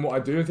smart in what I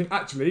do, and think,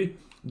 actually,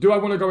 do I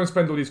want to go and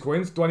spend all these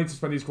coins? Do I need to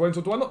spend these coins,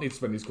 or do I not need to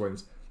spend these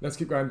coins? Let's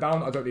keep going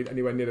down. I don't need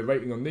anywhere near the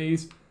rating on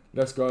these.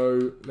 Let's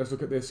go. Let's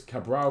look at this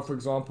Cabral, for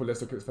example.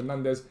 Let's look at this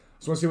Fernandez.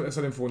 So I want to see what they're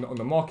selling for on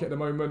the market at the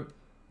moment.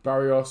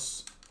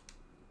 Barrios.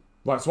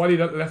 Right, so I need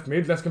a left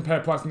mid. Let's compare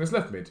price on this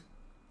left mid.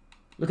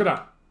 Look at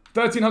that.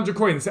 1,300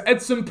 coins. So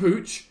Edson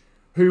Pooch,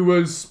 who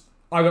was,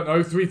 I don't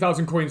know,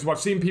 3,000 coins. So I've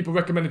seen people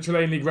recommend the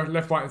Chilean League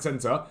left, right and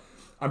centre.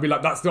 And be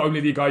like, that's the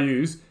only league I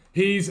use.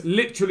 He's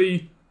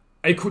literally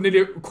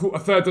nearly a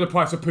third of the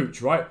price of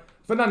Pooch, right?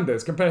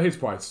 Fernandez, compare his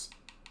price.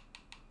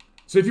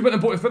 So if you went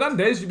and bought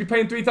Fernandez, you'd be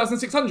paying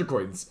 3,600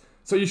 coins.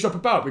 So you shop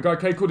about. We go,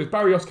 okay, cool. This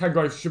Barrios can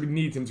go, should we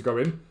need him to go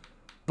in.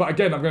 But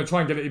again, I'm going to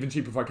try and get it even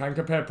cheaper if I can.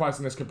 Compare price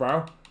on this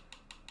Cabral.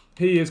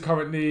 He is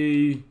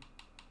currently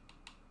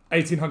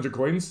 1,800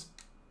 coins.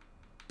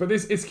 But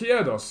this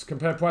Izquierdos,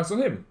 compare price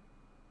on him.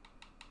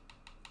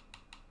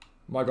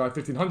 My guy,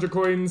 1,500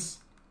 coins.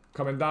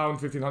 Coming down,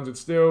 1,500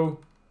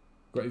 still.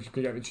 You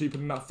can get me cheaper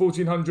than that.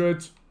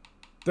 1,400,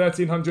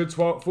 1,300,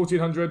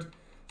 1,400.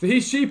 So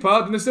he's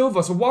cheaper than the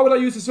silver. So why would I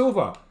use the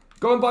silver?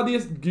 Go and buy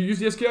use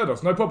the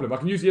Izquierdos. No problem. I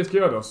can use the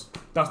Izquierdos.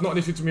 That's not an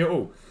issue to me at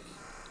all.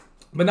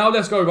 But now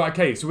let's go, right,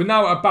 okay. So we're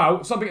now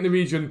about something in the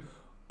region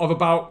of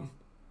about,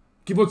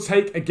 give or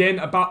take, again,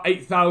 about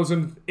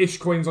 8,000-ish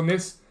coins on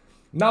this.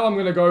 Now I'm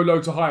going to go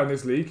low to high on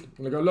this league.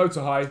 I'm going to go low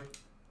to high.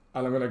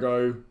 And I'm going to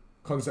go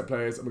concept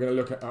players. And we're going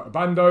to look at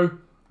Abando.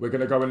 We're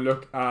going to go and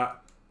look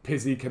at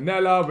Pizzi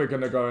Canella. We're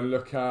going to go and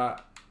look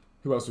at...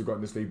 Who else we've got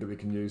in this league that we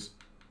can use?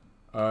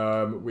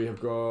 We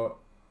have got...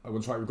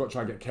 we've got to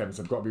try and get chem,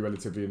 so I've got to be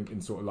relatively in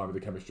sort of line with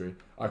the chemistry.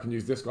 I can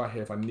use this guy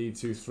here if I need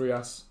to.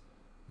 3S.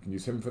 I can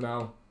use him for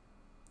now.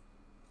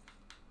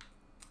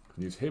 I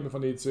can use him if I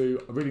need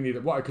to. I really need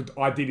it. What I could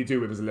ideally do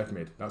with is a left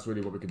mid. That's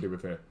really what we could do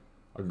with here.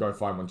 I can go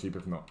find one cheap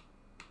if not.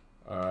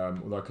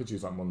 Although I could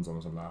use like Monzon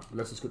or something like that.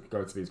 Let's just quickly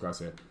go to these guys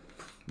here.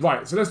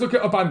 Right, so let's look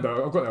at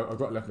Abando. I've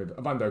got a left mid.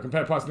 Abando.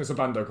 Compare price on this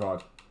Abando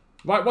card.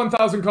 Right,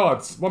 1,000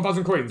 cards.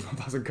 1,000 coins.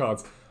 1,000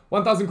 cards.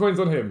 1,000 coins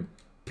on him.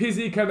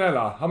 Pizzi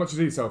Canella. How much does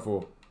he sell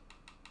for?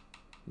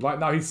 Right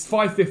now, he's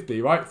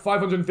 550, right?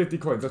 550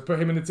 coins. Let's put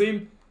him in the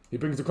team. He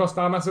brings the cost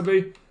down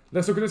massively.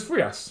 Let's look at his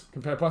 3S.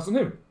 Compare price on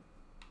him.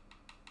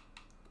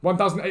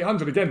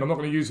 1,800. Again, I'm not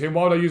going to use him.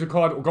 Why would I use a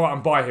card or go out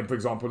and buy him, for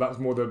example? That's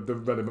more the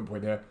relevant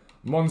point here.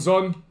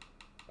 Monzon.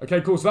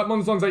 Okay, cool. So that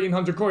Monzon's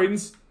 1,800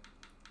 coins.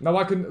 Now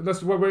I can...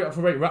 Let's wait up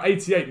for rate. We're at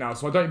 88 now,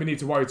 so I don't even need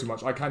to worry too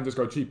much. I can just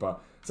go cheaper.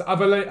 So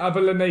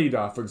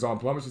Avellaneda, for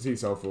example. How much does he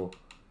sell for?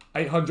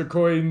 800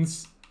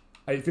 coins.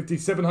 850,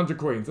 700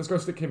 coins. Let's go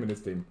stick him in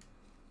this team.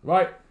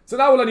 Right? So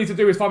now all I need to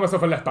do is find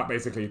myself a left back,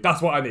 basically.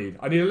 That's what I need.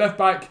 I need a left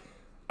back.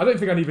 I don't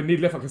think I even need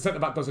left back, because centre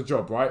back does a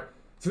job, right?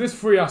 So this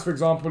 3S, for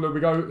example, we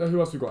go... Who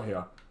else we got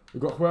here?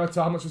 We've got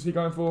Huerta. How much was he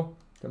going for?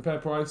 Compare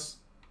price.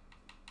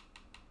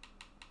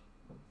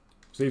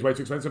 So he's way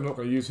too expensive. I'm not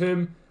going to use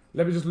him.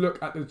 Let me just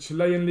look at the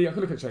Chilean league. I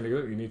can look at Chilean league. I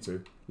don't think you need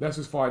to. Let's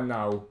just find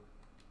now.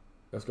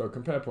 Let's go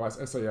compare price.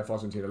 SAF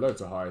Argentina, low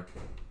to high.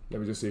 Let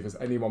me just see if there's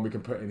anyone we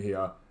can put in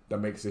here that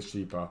makes this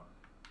cheaper.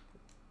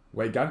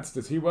 Weigants,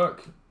 does he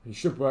work? He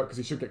should work because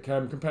he should get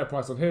chem. Compare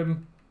price on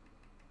him.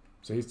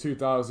 So he's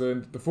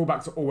 2,000. The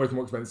fullbacks are always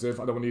more expensive.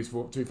 I don't want to use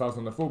 2,000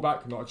 on the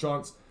fullback. Not a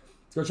chance.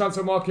 Let's go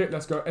transfer market.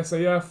 Let's go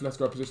SAF. Let's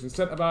go position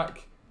centre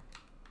back.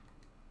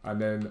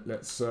 And then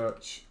let's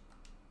search.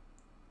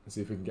 And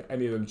see if we can get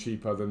any of them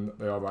cheaper than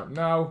they are right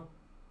now.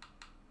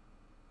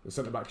 The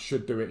centre back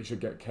should do it. He should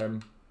get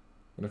chem.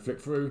 I'm going to flick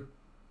through.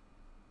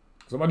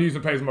 So I'm only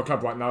using players in my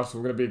club right now. So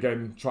we're going to be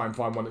again try and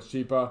find one that's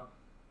cheaper.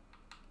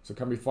 So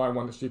can we find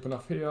one that's cheap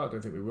enough here? I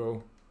don't think we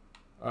will.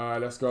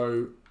 Let's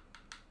go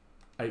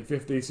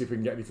 850. See if we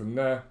can get any from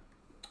there.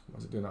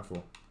 What's it doing that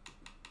for?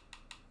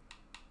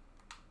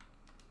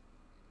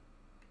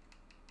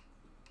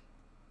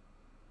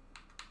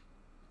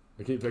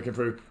 I keep flicking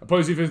through.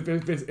 Apologies if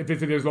this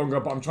video is longer,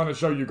 but I'm trying to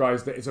show you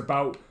guys that it's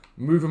about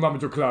moving around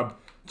with your club,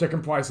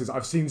 checking prices.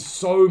 I've seen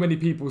so many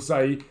people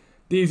say,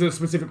 these are the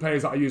specific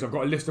players that I use. I've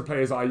got a list of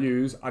players that I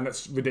use, and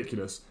that's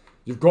ridiculous.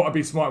 You've got to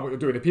be smart in what you're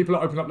doing. If people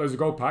are opening up loads of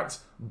gold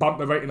packs, bump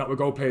the rating up with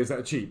gold players that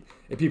are cheap.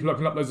 If people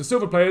open up loads of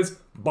silver players,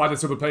 buy the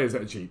silver players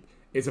that are cheap.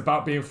 It's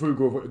about being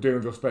frugal with what you're doing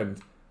with your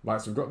spend.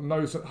 Right, so we've got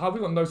no... How have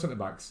we got no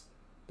centre-backs?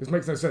 This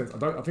makes no sense. I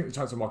think the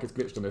transfer market's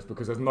glitched on this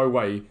because there's no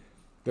way...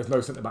 There's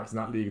no centre-backs in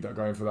that league that are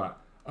going for that.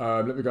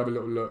 Let me go have a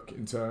little look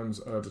in terms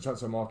of the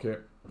transfer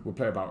market. We'll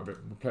play about a bit.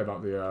 We'll play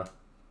about the...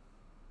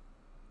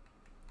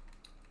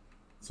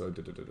 So,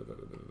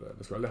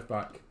 let's go left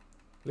back.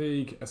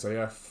 League,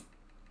 SAF.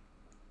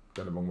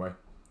 Going the wrong way.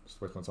 Just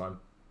waste my time.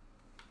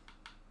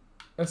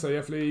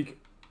 SAF League.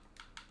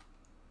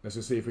 Let's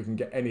just see if we can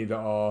get any that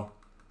are...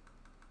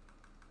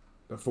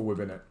 that fall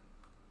within it.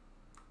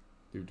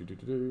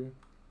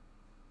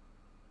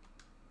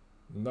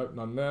 Nope,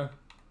 none there.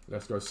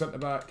 Let's go centre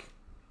back.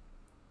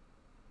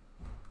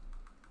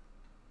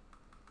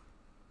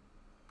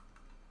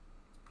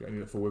 Get any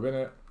that fall within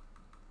it.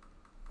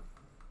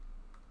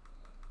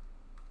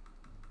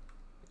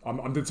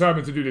 I'm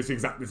determined to do this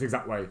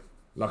exact way.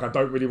 Like, I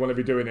don't really want to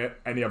be doing it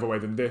any other way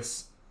than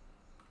this.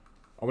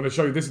 I want to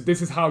show you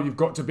this is how you've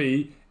got to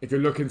be if you're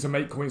looking to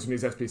make coins from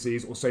these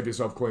SBCs or save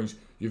yourself coins.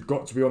 You've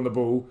got to be on the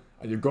ball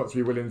and you've got to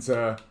be willing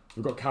to...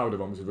 We've got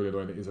Calder on, which is really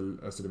annoying. It is a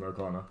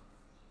Sudamericana.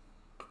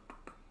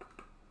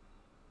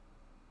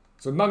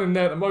 So none in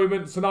there at the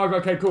moment. So now I go,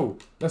 okay, cool.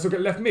 Let's look at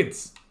left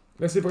mids.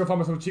 Let's see if I can find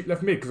myself a cheap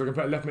left mid, because I can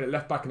put a left mid at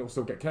left back and it'll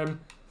still get chem.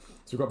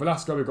 So we've got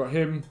Velasco, we've got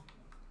him.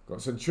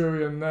 Got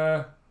Centurion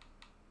there.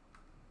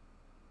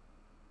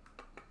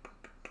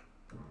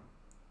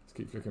 Let's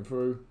keep flicking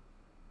through.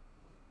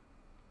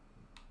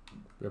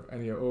 Do we have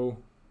any at all?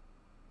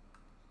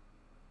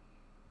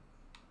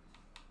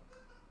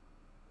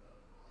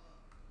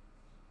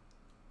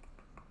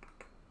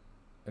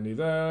 Any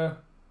there?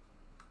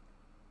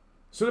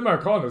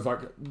 Sudamericana's like,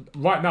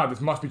 right now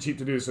this must be cheap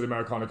to do the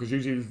Sudamericana because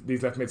usually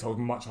these left mids hold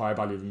much higher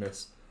value than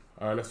this.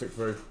 Let's stick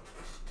through.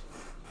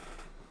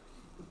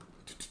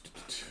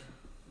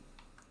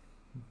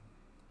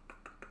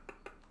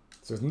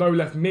 So there's no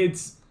left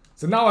mids.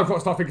 So now I've got to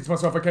start thinking to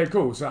myself, okay,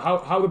 cool. So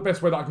how the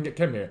best way that I can get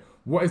chem here?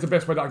 What is the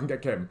best way that I can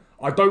get chem?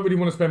 I don't really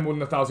want to spend more than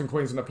 1,000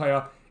 coins on a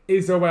player.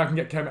 Is there a way I can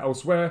get chem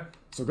elsewhere?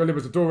 So I go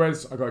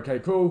Libertadores. I go, okay,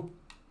 cool.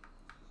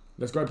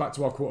 let's go back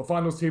to our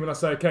quarterfinals team and I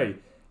say, okay,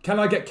 can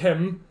I get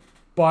Kem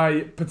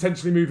by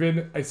potentially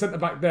moving a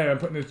centre-back there and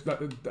putting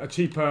a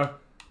cheaper...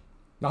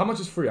 Now, how much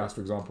is Frias,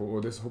 for example,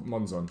 or this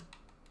Monzon?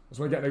 I just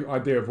want to get an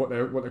idea of what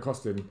they're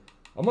costing.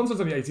 Oh, Monzon's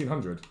only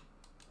 1,800.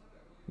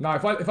 Now,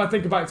 if I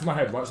think about it to my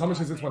head, right, so how much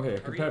is this one here?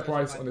 Compare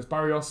price on this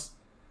Barrios.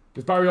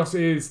 This Barrios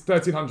is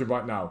 1,300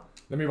 right now.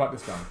 Let me write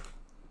this down.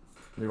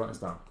 I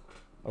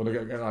want to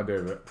get an idea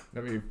of it.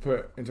 Let me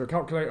put into a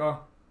calculator.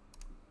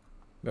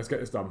 Let's get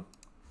this done.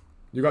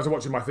 You guys are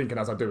watching my thinking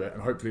as I do it,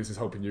 and hopefully this is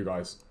helping you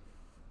guys.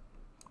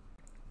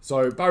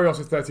 So, Barrios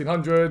is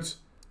 1,300,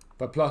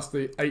 but plus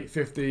the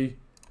 850...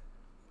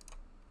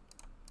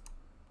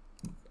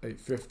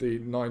 850,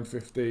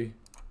 950,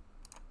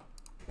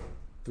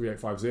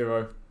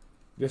 3850.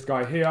 This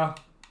guy here,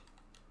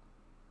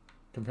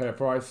 compare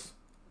price,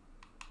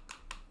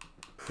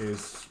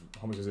 is,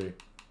 how much is he?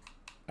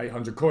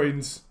 800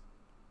 coins.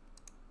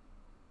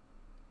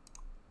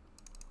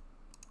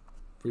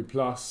 3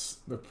 plus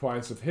the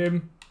price of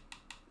him.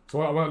 So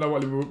I want to know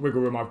what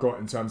wiggle room I've got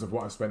in terms of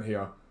what I've spent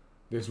here.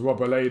 This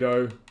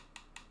Robaledo,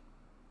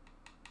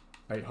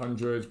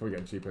 800, probably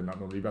getting cheaper than that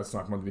normally, but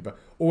snipe monthly. But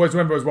always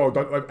remember as well,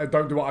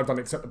 don't do what I've done,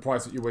 accept the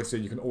price that you always see.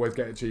 You can always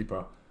get it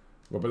cheaper.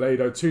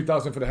 Robaledo,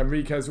 2,000 for the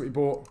Henriquez that we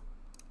bought.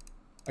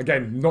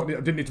 Again, I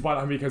didn't need to buy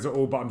that Henriquez at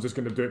all, but I'm just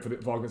going to do it for the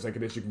argument's sake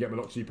of this. You can get them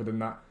a lot cheaper than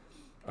that.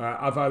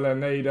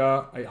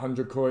 Avellaneda,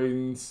 800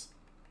 coins,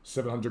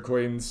 700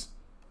 coins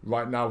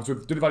right now. So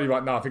do the value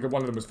right now. I think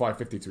one of them was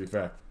 550 to be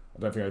fair. I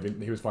don't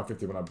think he was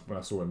 550 when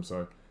I saw him.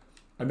 So,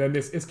 and then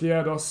this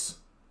Izquierdos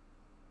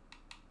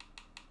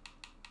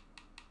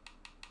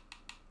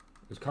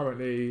is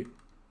currently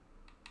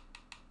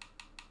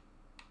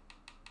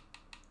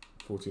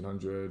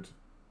 1,400,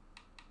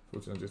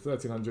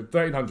 1,300,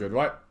 1,300,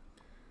 right?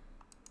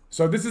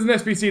 So this is an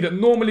SBC that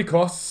normally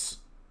costs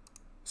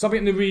something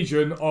in the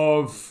region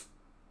of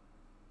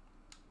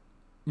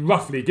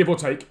roughly, give or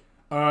take,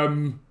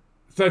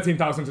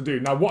 13,000 to do.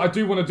 Now, what I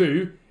do want to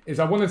do is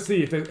I want to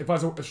see if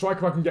there's a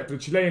striker I can get for the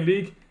Chilean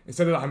League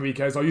instead of that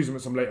Henriquez. I'll use him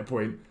at some later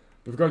point.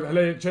 But if we go to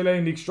the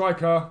Chilean League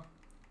striker,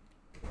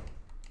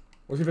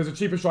 we'll see if there's a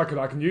cheaper striker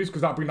that I can use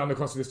because that'll bring down the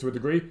cost of this to a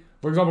degree.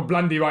 For example,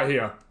 Blandy right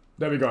here.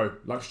 There we go.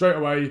 Like straight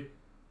away,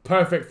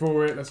 perfect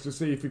for it. Let's just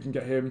see if we can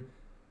get him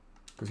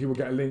because he will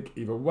get a link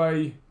either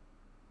way.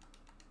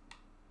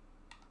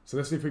 So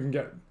let's see if we can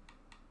get...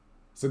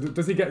 So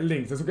does he get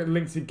links? Let's look at the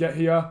links he get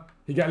here.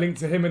 He get a link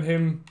to him and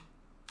him.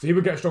 So he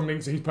would get a strong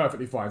link, so he's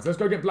perfectly fine. So let's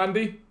go get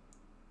Blandy.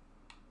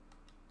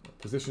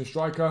 Position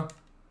striker.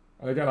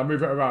 And again, I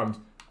move it around.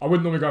 I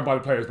wouldn't normally go and buy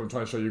the players, but I'm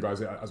trying to show you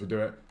guys it as we do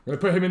it. I'm going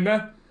to put him in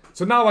there.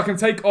 So now I can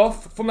take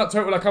off, from that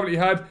total I currently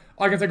had,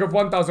 I can take off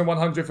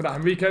 1,100 for that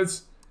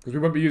Henriquez. Because we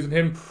won't be using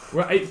him.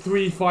 We're at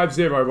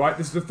 8,350, right?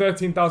 This is a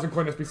 13,000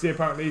 coin SBC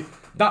apparently.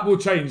 That will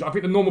change. I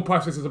think the normal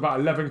price list is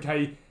about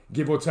 11k,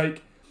 give or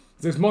take.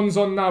 This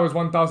Monzon now is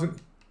 1,000.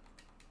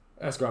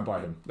 Let's go and buy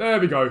him. There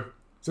we go.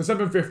 So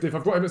 750. If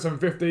I've got him at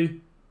 750,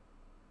 I'm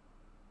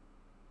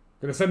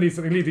going to send these,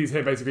 leave these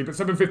here basically. But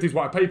 750 is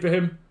what I paid for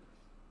him.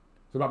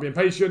 So I'm about being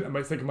patient and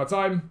taking my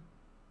time.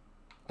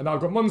 And now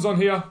I've got Monzon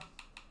here,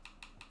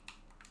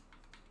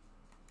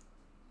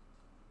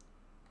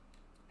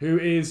 who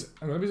is...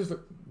 Hang on, let me just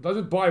look. Did I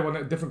just buy one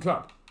at a different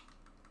club?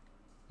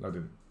 No, I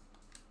didn't.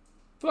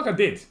 I feel like I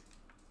did.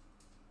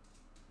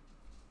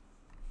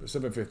 But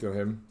 750 on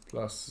him,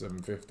 plus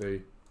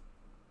 750.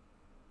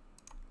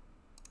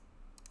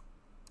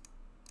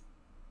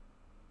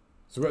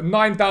 So we're at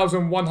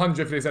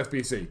 9,100 for this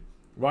SBC.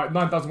 Right,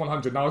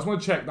 9,100. Now I just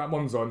want to check that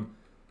one's on.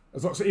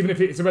 So even if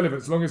it's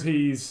irrelevant, as long as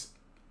he's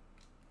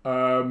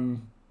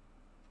from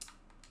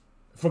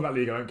that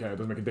league, I don't care. It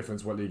doesn't make a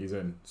difference what league he's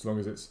in. As long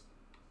as it's...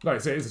 No,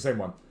 it is the same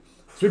one.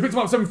 So we picked him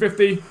up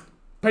 750.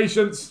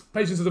 Patience.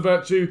 Patience is a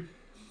virtue.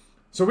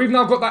 So we've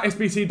now got that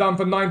SBC done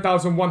for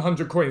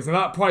 9,100 coins. Now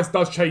that price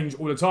does change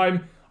all the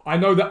time. I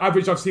know the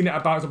average I've seen it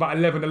about is about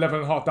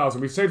 11,500.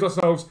 We've saved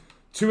ourselves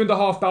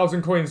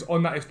 2,500 coins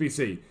on that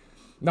SBC.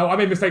 Now I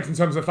made mistakes in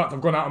terms of the fact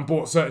I've gone out and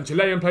bought certain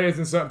Chilean players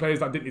and certain players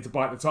that I didn't need to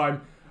buy at the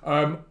time.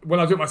 When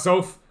I do it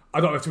myself,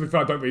 I don't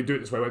really do it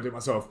this way when I do it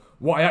myself.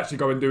 What I actually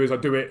go and do is I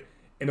do it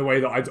in a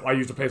way that I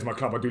use the players in my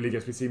club. I do League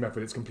SBC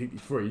method. It's completely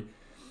free.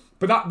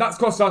 But that's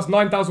cost us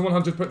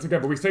 9,100 put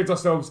together. We saved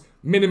ourselves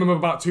minimum of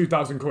about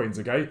 2,000 coins,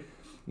 okay?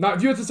 Now,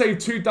 if you were to save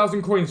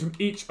 2,000 coins from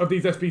each of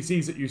these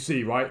SBCs that you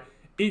see, right?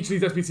 Each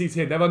of these SBCs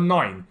here, there are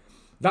 9.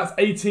 That's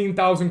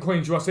 18,000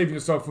 coins you are saving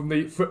yourself from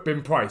the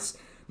footbin price.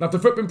 Now, if the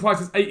footbin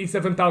price is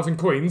 87,000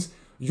 coins,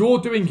 you're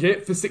doing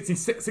it for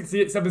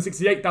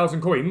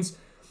 68,000 coins.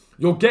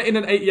 You're getting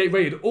an 88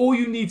 rated. All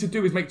you need to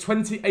do is make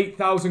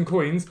 28,000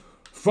 coins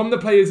from the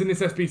players in this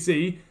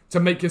SBC to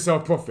make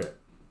yourself profit.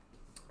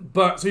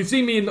 But, so you've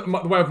seen me in the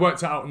way I've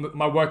worked out and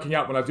my working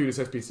out when I do this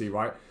SBC,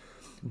 right?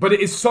 But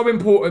it is so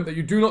important that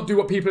you do not do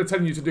what people are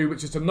telling you to do,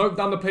 which is to note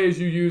down the players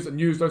you use and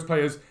use those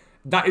players.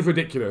 That is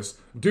ridiculous.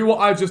 Do what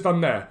I've just done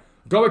there.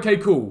 Go, okay,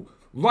 cool.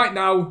 Right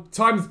now,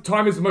 time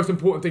is the most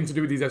important thing to do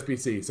with these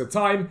SBCs. So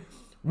time,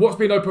 what's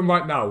been open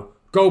right now?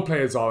 gold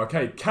players are.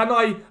 Okay,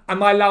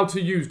 am I allowed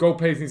to use gold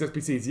players in these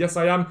SBCs? Yes,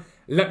 I am.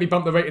 Let me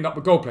bump the rating up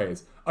with gold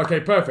players.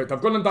 Okay, perfect.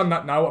 I've gone and done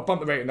that now. I've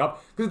bumped the rating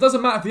up. Because it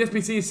doesn't matter if the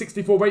SBC is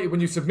 64 rated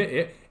when you submit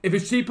it. If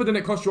it's cheaper than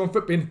it costs you on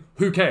FootBin,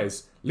 who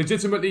cares?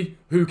 Legitimately,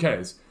 who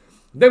cares?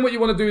 Then what you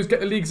want to do is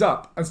get the leagues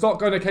up and start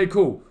going, okay,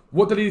 cool.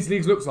 What do these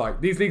leagues look like?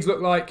 These leagues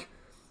look like,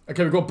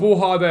 okay, we've got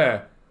Borja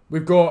there.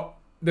 We've got,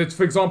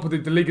 for example, the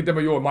Liga de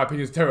Mayor, in my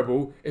opinion, is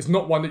terrible. It's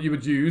not one that you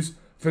would use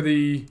for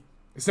the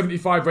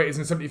 75 raters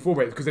and 74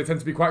 raters because they tend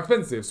to be quite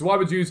expensive. So I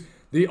would use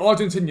the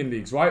Argentinian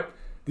leagues, right?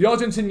 The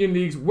Argentinian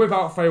leagues,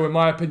 without fail, in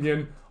my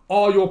opinion,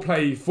 are your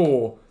play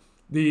for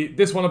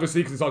this one,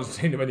 obviously, because it's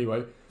Argentina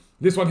anyway.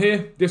 This one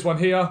here, this one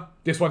here,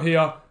 this one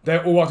here.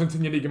 They're all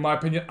Argentinian league, in my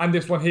opinion. And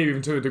this one here,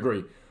 even to a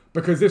degree.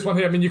 Because this one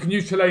here, I mean, you can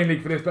use Chilean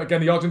league for this. But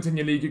again, the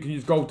Argentinian league, you can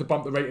use gold to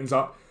bump the ratings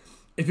up.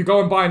 If you go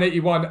and buy an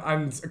 81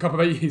 and a couple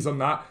of 80s on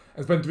that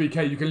and spend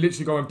 3k, you can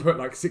literally go and put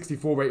like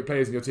 64 rated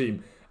players in your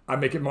team and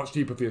make it much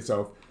cheaper for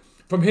yourself.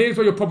 From here is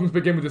where your problems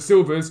begin with the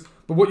silvers.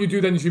 But what you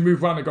do then is you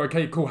move around and go,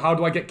 okay, cool, how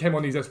do I get chem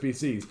on these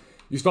SBCs?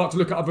 You start to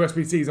look at other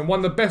SBCs. And one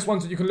of the best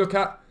ones that you can look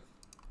at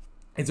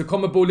is a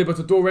Copa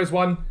Libertadores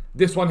one.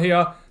 This one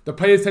here. The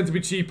players tend to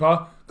be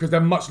cheaper because they're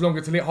much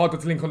longer to link, harder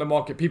to link on the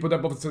market. People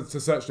don't bother to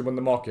search them on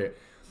the market.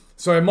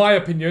 So in my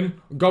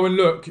opinion, go and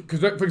look. Because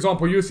for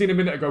example, you were seeing a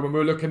minute ago when we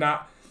were looking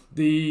at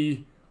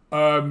the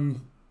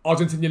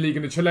Argentinian league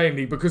and the Chilean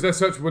league. Because they're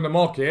searchable on the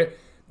market,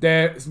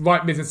 their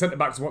right mids and centre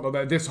backs and whatnot,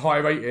 they're this high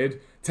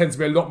rated, tends to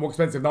be a lot more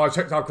expensive. Now I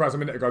checked Alcaraz a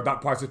minute ago,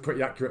 that price is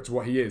pretty accurate to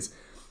what he is.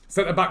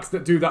 Centre backs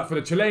that do that for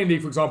the Chilean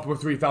league, for example, are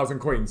 3,000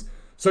 coins.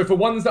 So for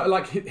ones that are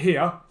like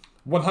here,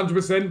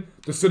 100%,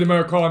 the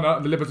Sudamericana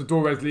and the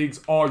Libertadores leagues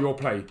are your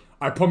play.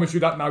 I promise you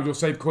that now, you'll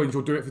save coins,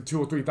 you'll do it for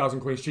 2,000 or 3,000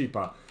 coins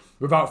cheaper,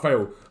 without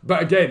fail.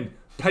 But again,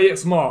 play it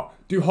smart.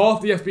 Do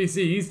half the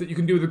SBCs that you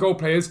can do with the gold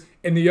players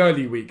in the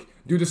early week.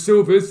 Do the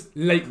silvers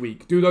late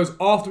week. Do those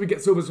after we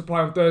get silver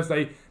supply on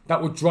Thursday.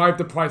 That will drive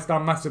the price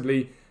down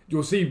massively.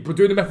 You'll see, but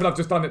doing the method I've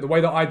just done it, the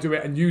way that I do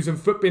it, and using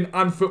FootBin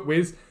and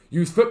TOTW'S.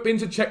 Use FootBin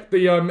to check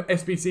the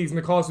SBCs and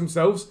the cards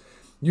themselves.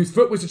 Use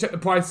TOTW'S to check the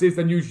prices,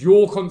 then use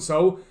your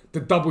console to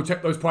double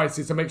check those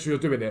prices to make sure you're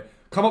doing it.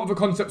 Come up with a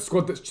concept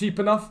squad that's cheap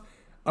enough.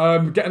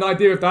 Get an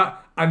idea of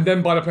that, and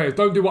then buy the players.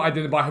 Don't do what I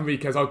did and buy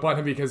Henriquez. I was buying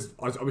Henriquez.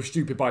 I was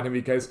stupid buying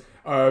Henriquez.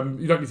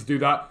 You don't need to do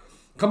that.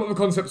 Come up with a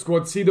concept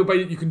squad. See the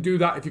way that you can do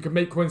that. If you can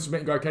make coins from it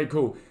and go, okay,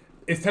 cool.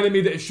 It's telling me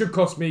that it should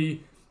cost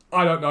me,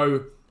 I don't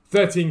know,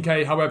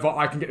 13k. However,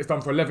 I can get this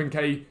done for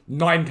 11k,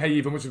 9k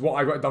even, which is what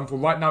I got it done for.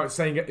 Right now, it's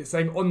saying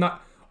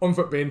on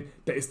FootBin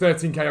that it's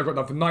 13k. I got it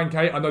done for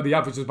 9k. I know the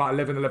average is about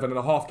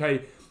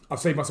 11.5k. I've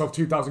saved myself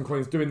 2,000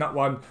 coins doing that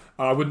one.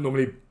 I wouldn't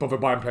normally bother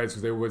buying players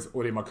because they're always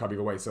already in my club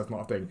either way, so that's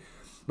not a thing.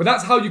 But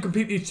that's how you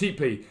complete these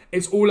cheaply.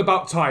 It's all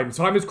about time.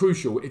 Time is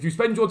crucial. If you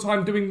spend your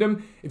time doing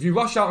them, if you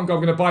rush out and go,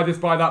 I'm going to buy this,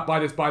 buy that, buy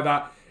this, buy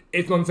that,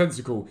 it's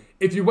nonsensical.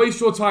 If you waste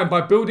your time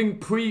by building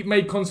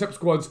pre-made concept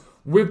squads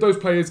with those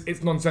players,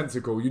 it's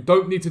nonsensical. You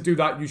don't need to do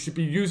that. You should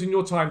be using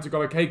your time to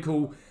go, okay,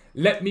 cool.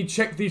 Let me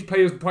check these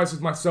players' prices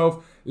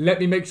myself. Let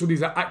me make sure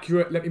these are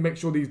accurate. Let me make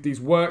sure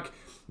these work.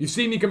 You've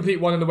seen me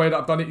complete one in the way that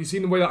I've done it. You've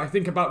seen the way that I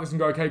think about this and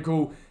go, okay,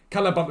 cool.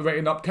 Can I bump the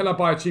rating up? Can I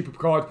buy a cheaper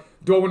card?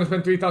 Do I want to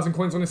spend 3,000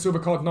 coins on a silver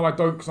card? No, I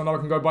don't, because I know I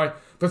can go buy...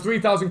 For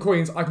 3,000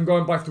 coins, I can go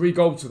and buy 3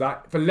 golds for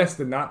that. For less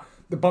than that,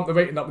 the bump the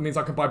rating up means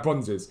I can buy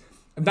bronzes.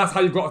 And that's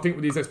how you've got to think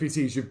with these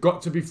SBCs. You've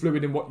got to be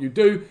fluid in what you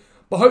do.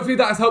 But hopefully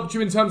that has helped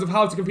you in terms of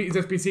how to complete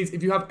these SBCs.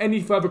 If you have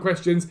any further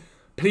questions,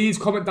 please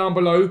comment down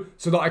below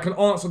so that I can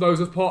answer those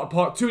as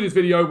part 2 of this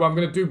video, where I'm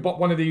going to do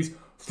one of these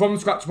from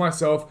scratch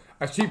myself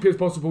as cheaply as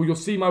possible. You'll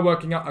see my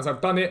working out as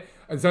I've done it,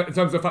 in terms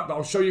of the fact that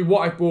I'll show you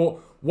what I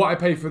bought, what I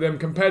paid for them,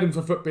 compare them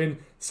to FootBin,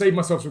 save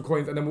myself some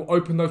coins, and then we'll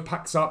open those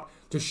packs up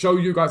to show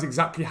you guys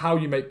exactly how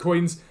you make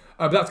coins.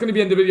 But that's going to be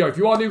the end of the video. If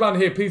you are new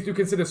around here, please do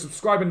consider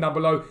subscribing down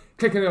below,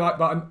 clicking the like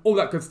button, all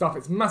that good stuff.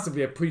 It's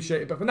massively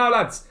appreciated. But for now,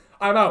 lads,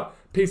 I'm out.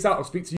 Peace out. I'll speak to you.